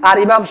খতিব আর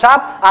ইমাম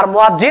সাহেব আর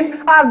মুয়াজ্জিন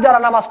আর যারা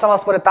নামাজ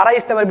টামাজ পড়ে তারা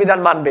ইসলামের বিধান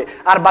মানবে,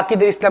 আর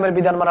বাকিদের ইসলামের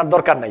বিধান মানার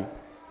দরকার নাই।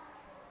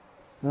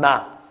 না,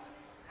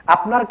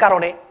 আপনার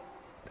কারণে,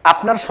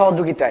 আপনার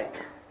সহযোগিতায়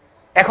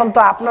এখন তো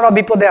আপনারা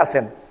বিপদে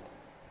আছেন।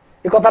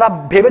 এই কথাটা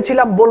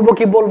ভেবেছিলাম বলবো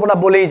কি বলবো না,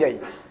 বলেই যাই,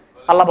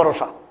 আল্লাহ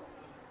ভরসা।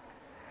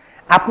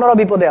 আপনারা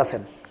বিপদে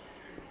আছেন,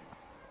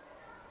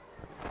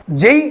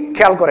 যেই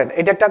খেয়াল করেন,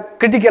 এটা একটা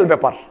ক্রিটিক্যাল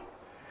ব্যাপার।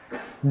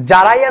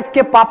 যারাই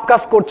আজকে পাপ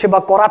কাজ করছে বা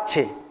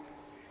করাচ্ছে,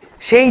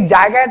 সেই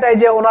জায়গাটায়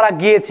যে ওনারা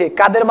গিয়েছে,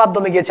 কাদের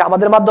মাধ্যমে গিয়েছে?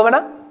 আমাদের মাধ্যমে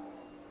না?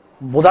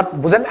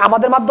 বুঝেন,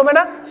 আমাদের মাধ্যমে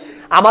না?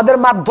 আমাদের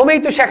মাধ্যমেই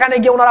তো সেখানে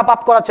গিয়ে ওনারা পাপ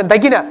করাচ্ছেন, তাই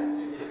কি না?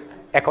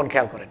 এখন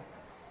খেয়াল করেন,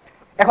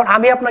 এখন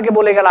আমি আপনাকে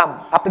বলে গেলাম,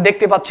 আপনি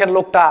দেখতে পাচ্ছেন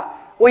লোকটা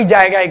ওই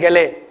জায়গায়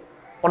গেলে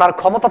ওনার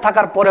ক্ষমতা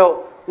থাকার পরেও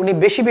উনি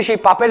বেশি বেশি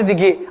পাপের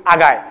দিকে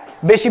আগায়,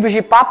 বেশি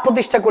বেশি পাপ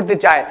প্রতিষ্ঠা করতে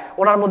চায়,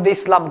 ওনার মধ্যে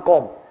ইসলাম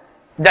কম।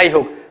 যাই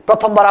হোক,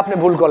 প্রথমবার আপনি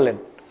ভুল করলেন,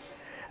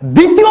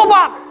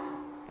 দ্বিতীয়বার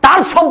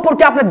তার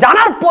সম্পর্কে আপনি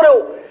জানার পরেও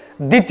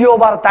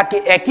দ্বিতীয়বার তাকে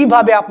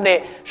একইভাবে আপনি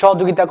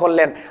সহযোগিতা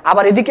করলেন।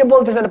 আবার এদিকে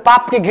বলতেছেন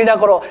পাপকে ঘৃণা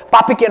করো,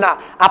 পাপীকে না।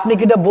 আপনি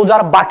কি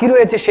বোঝার বাকি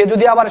রয়েছে, সে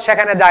যদি আবার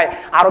সেখানে যায়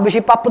আরো বেশি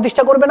পাপ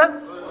প্রতিষ্ঠা করবে না?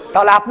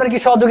 তাহলে আপনার কি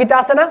সহযোগিতা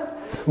আছে না?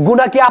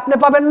 গুনাহ কি আপনি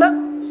পাবেন না?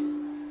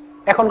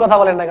 এখন কথা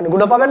বলেন না কেন?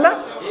 গুনাহ পাবেন না?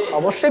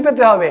 অবশ্যই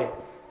পেতে হবে।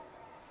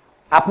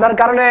 আপনার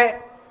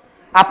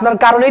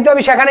কারণেই তো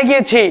আমি সেখানে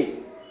গিয়েছি,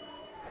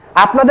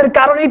 আপনাদের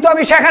কারণেই তো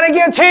আমি সেখানে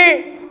গিয়েছি।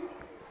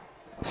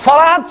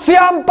 সালাত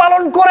সিয়াম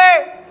পালন করে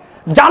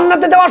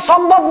জান্নাতে যাওয়া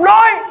সম্ভব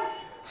নয়,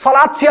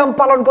 সালাত সিয়াম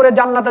পালন করে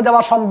জান্নাতে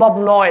যাওয়া সম্ভব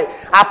নয়।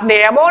 আপনি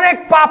এমন এক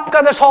পাপ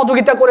কাজে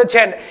সহযোগিতা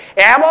করেছেন,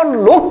 এমন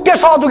লোককে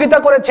সহযোগিতা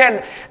করেছেন,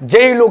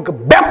 যেই লোক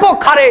ব্যাপক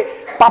হারে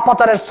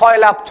পাপাচারের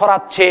সয়লাভ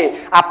ছড়াচ্ছে।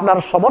 আপনার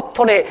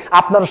সমর্থনে,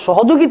 আপনার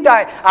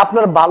সহযোগিতায়,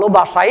 আপনার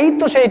ভালোবাসাই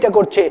তো সেইটা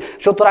করছে।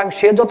 সুতরাং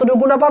সে যতটুকু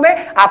গুনাহ পাবে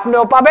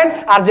আপনিও পাবেন,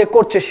 আর যে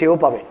করছে সেও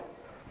পাবে।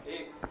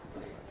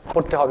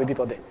 পড়তে হবে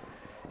বিপদে।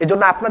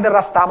 এজন্য আপনাদের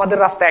রাস্তা আমাদের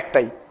রাস্তা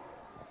একটাই,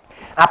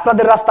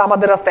 আপনাদের রাস্তা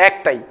আমাদের রাস্তা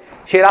একটাই।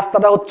 সেই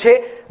রাস্তাটা হচ্ছে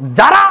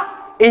যারা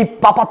এই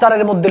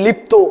পাপাচারের মধ্যে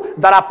লিপ্ত,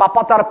 যারা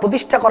পাপাচার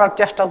প্রতিষ্ঠা করার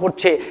চেষ্টা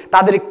করছে,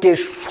 তাদেরকে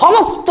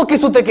সমস্ত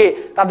কিছু থেকে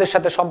তাদের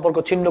সাথে সম্পর্ক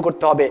ছিন্ন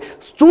করতে হবে।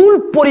 চুল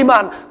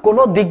পরিমাণ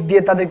কোনো দিক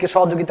দিয়ে তাদেরকে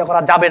সহযোগিতা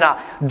করা যাবে না।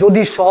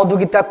 যদি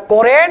সহযোগিতা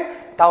করেন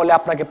তাহলে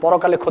আপনাকে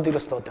পরকালে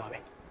ক্ষতিগ্রস্ত হতে হবে।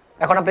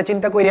 এখন আপনি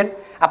চিন্তা করেন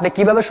আপনি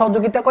কিভাবে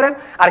সহযোগিতা করেন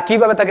আর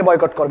কিভাবে তাকে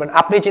বয়কট করবেন,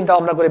 আপনি চিন্তা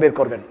ভাবনা করে বের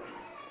করবেন।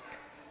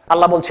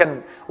 আল্লাহ বলছেন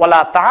ওয়ালা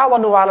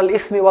তাআওয়ানু আলাল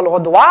ইসমি ওয়াল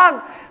উদওয়ান,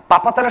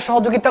 পাপাচারের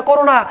সহযোগিতা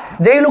করো না।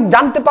 যেই লোক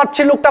জানতে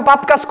পারছে লোকটা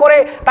পাপ কাজ করে,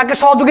 তাকে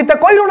সহযোগিতা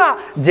কইরো না।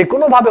 যে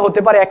কোনো ভাবে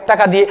হতে পারে, 1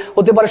 টাকা দিয়ে,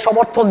 হতে পারে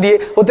সমর্থন দিয়ে,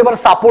 হতে পারে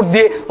সাপোর্ট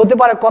দিয়ে, হতে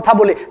পারে কথা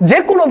বলে, যে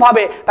কোনো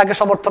ভাবে তাকে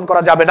সমর্থন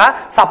করা যাবে না,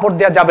 সাপোর্ট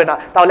দেওয়া যাবে না।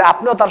 তাহলে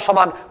আপনিও তার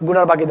সমান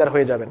গুনার ভাগীদার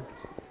হয়ে যাবেন।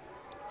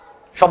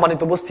 সম্মানিত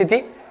উপস্থিতি,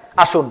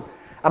 আসুন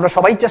আমরা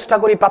সবাই চেষ্টা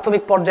করি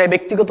প্রাথমিক পর্যায়ে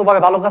ব্যক্তিগতভাবে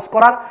ভালো কাজ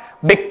করার,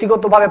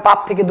 ব্যক্তিগতভাবে পাপ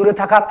থেকে দূরে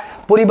থাকার,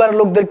 পরিবারের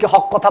লোকদেরকে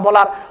হক কথা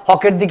বলার,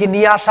 হকের দিকে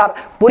নিয়ে আসার,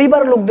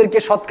 পরিবারের লোকদেরকে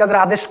সৎ কাজের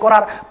আদেশ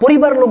করার,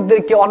 পরিবারের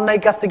লোকদেরকে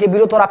অন্যায় কাজ থেকে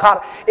বিরত রাখার।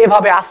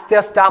 এভাবে আস্তে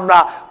আস্তে আমরা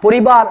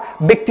পরিবার,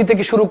 ব্যক্তি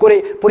থেকে শুরু করে,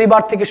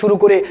 পরিবার থেকে শুরু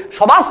করে,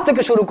 সমাজ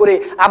থেকে শুরু করে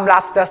আমরা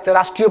আস্তে আস্তে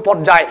রাষ্ট্রীয়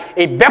পর্যায়ে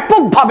এই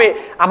ব্যাপকভাবে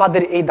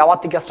আমাদের এই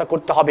দাওয়াতি কাজটা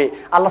করতে হবে।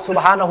 আল্লাহ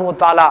সুবহানাহু ওয়া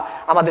তাআলা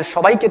আমাদের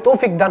সবাইকে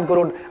তৌফিক দান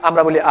করুন,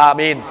 আমরা বলি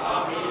আমিন।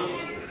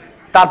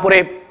 তারপরে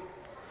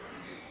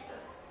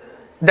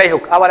যাই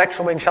হোক, আবার এক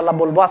সময় ইনশাআল্লাহ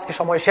বলবো। আজকে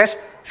সময় শেষ।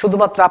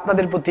 শুধুমাত্র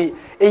আপনাদের প্রতি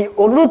এই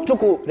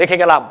অনুরোধটুকু রেখে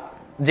গেলাম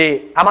যে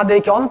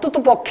আমাদেরকে অন্তত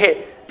পক্ষে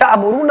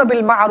তা'মুরুনা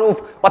বিল মা'রুফ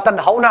ওয়া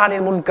তানহাউনা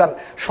আনিল মুনকার,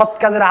 সৎ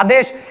কাজের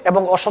আদেশ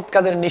এবং অসৎ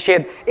কাজের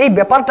নিষেধ, এই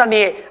ব্যাপারটা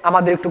নিয়ে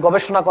আমাদের একটু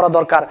গবেষণা করা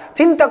দরকার,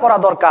 চিন্তা করা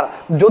দরকার।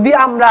 যদি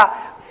আমরা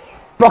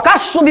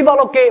প্রকাশ্য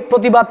দিবালোকে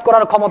প্রতিবাদ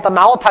করার ক্ষমতা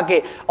নাও থাকে,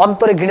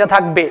 অন্তরে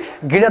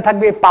ঘৃণা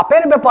থাকবে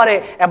পাপের ব্যাপারে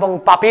এবং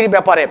পাপীর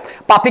ব্যাপারে।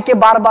 পাপীকে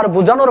বারবার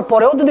বোঝানোর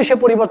পরেও যদি সে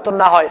পরিবর্তন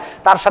না হয়,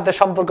 তার সাথে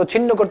সম্পর্ক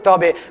ছিন্ন করতে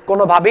হবে,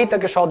 কোনোভাবেই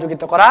তাকে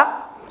সহযোগিতা করা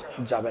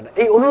যাবে না।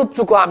 এই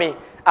অনুরোধটুকু আমি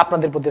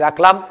আপনাদের প্রতি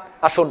রাখলাম।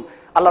 আসুন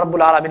আল্লাহ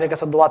রাব্বুল আলামিনের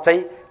কাছে দোয়া চাই,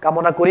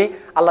 কামনা করি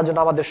আল্লাহ যেন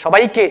আমাদের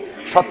সবাইকে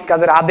সৎ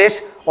কাজের আদেশ,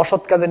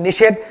 অসৎ কাজের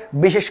নিষেধ,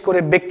 বিশেষ করে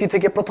ব্যক্তি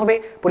থেকে প্রথমে,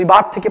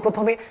 পরিবার থেকে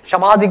প্রথমে,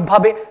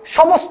 সামাজিকভাবে,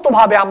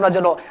 সমস্তভাবে আমরা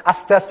যেন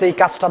আস্তে আস্তে এই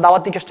কাজটা,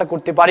 দাওয়াতি কাজটা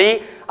করতে পারি।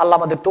 আল্লাহ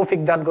আমাদের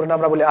তৌফিক দান করুন,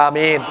 আমরা বলি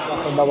আমিন।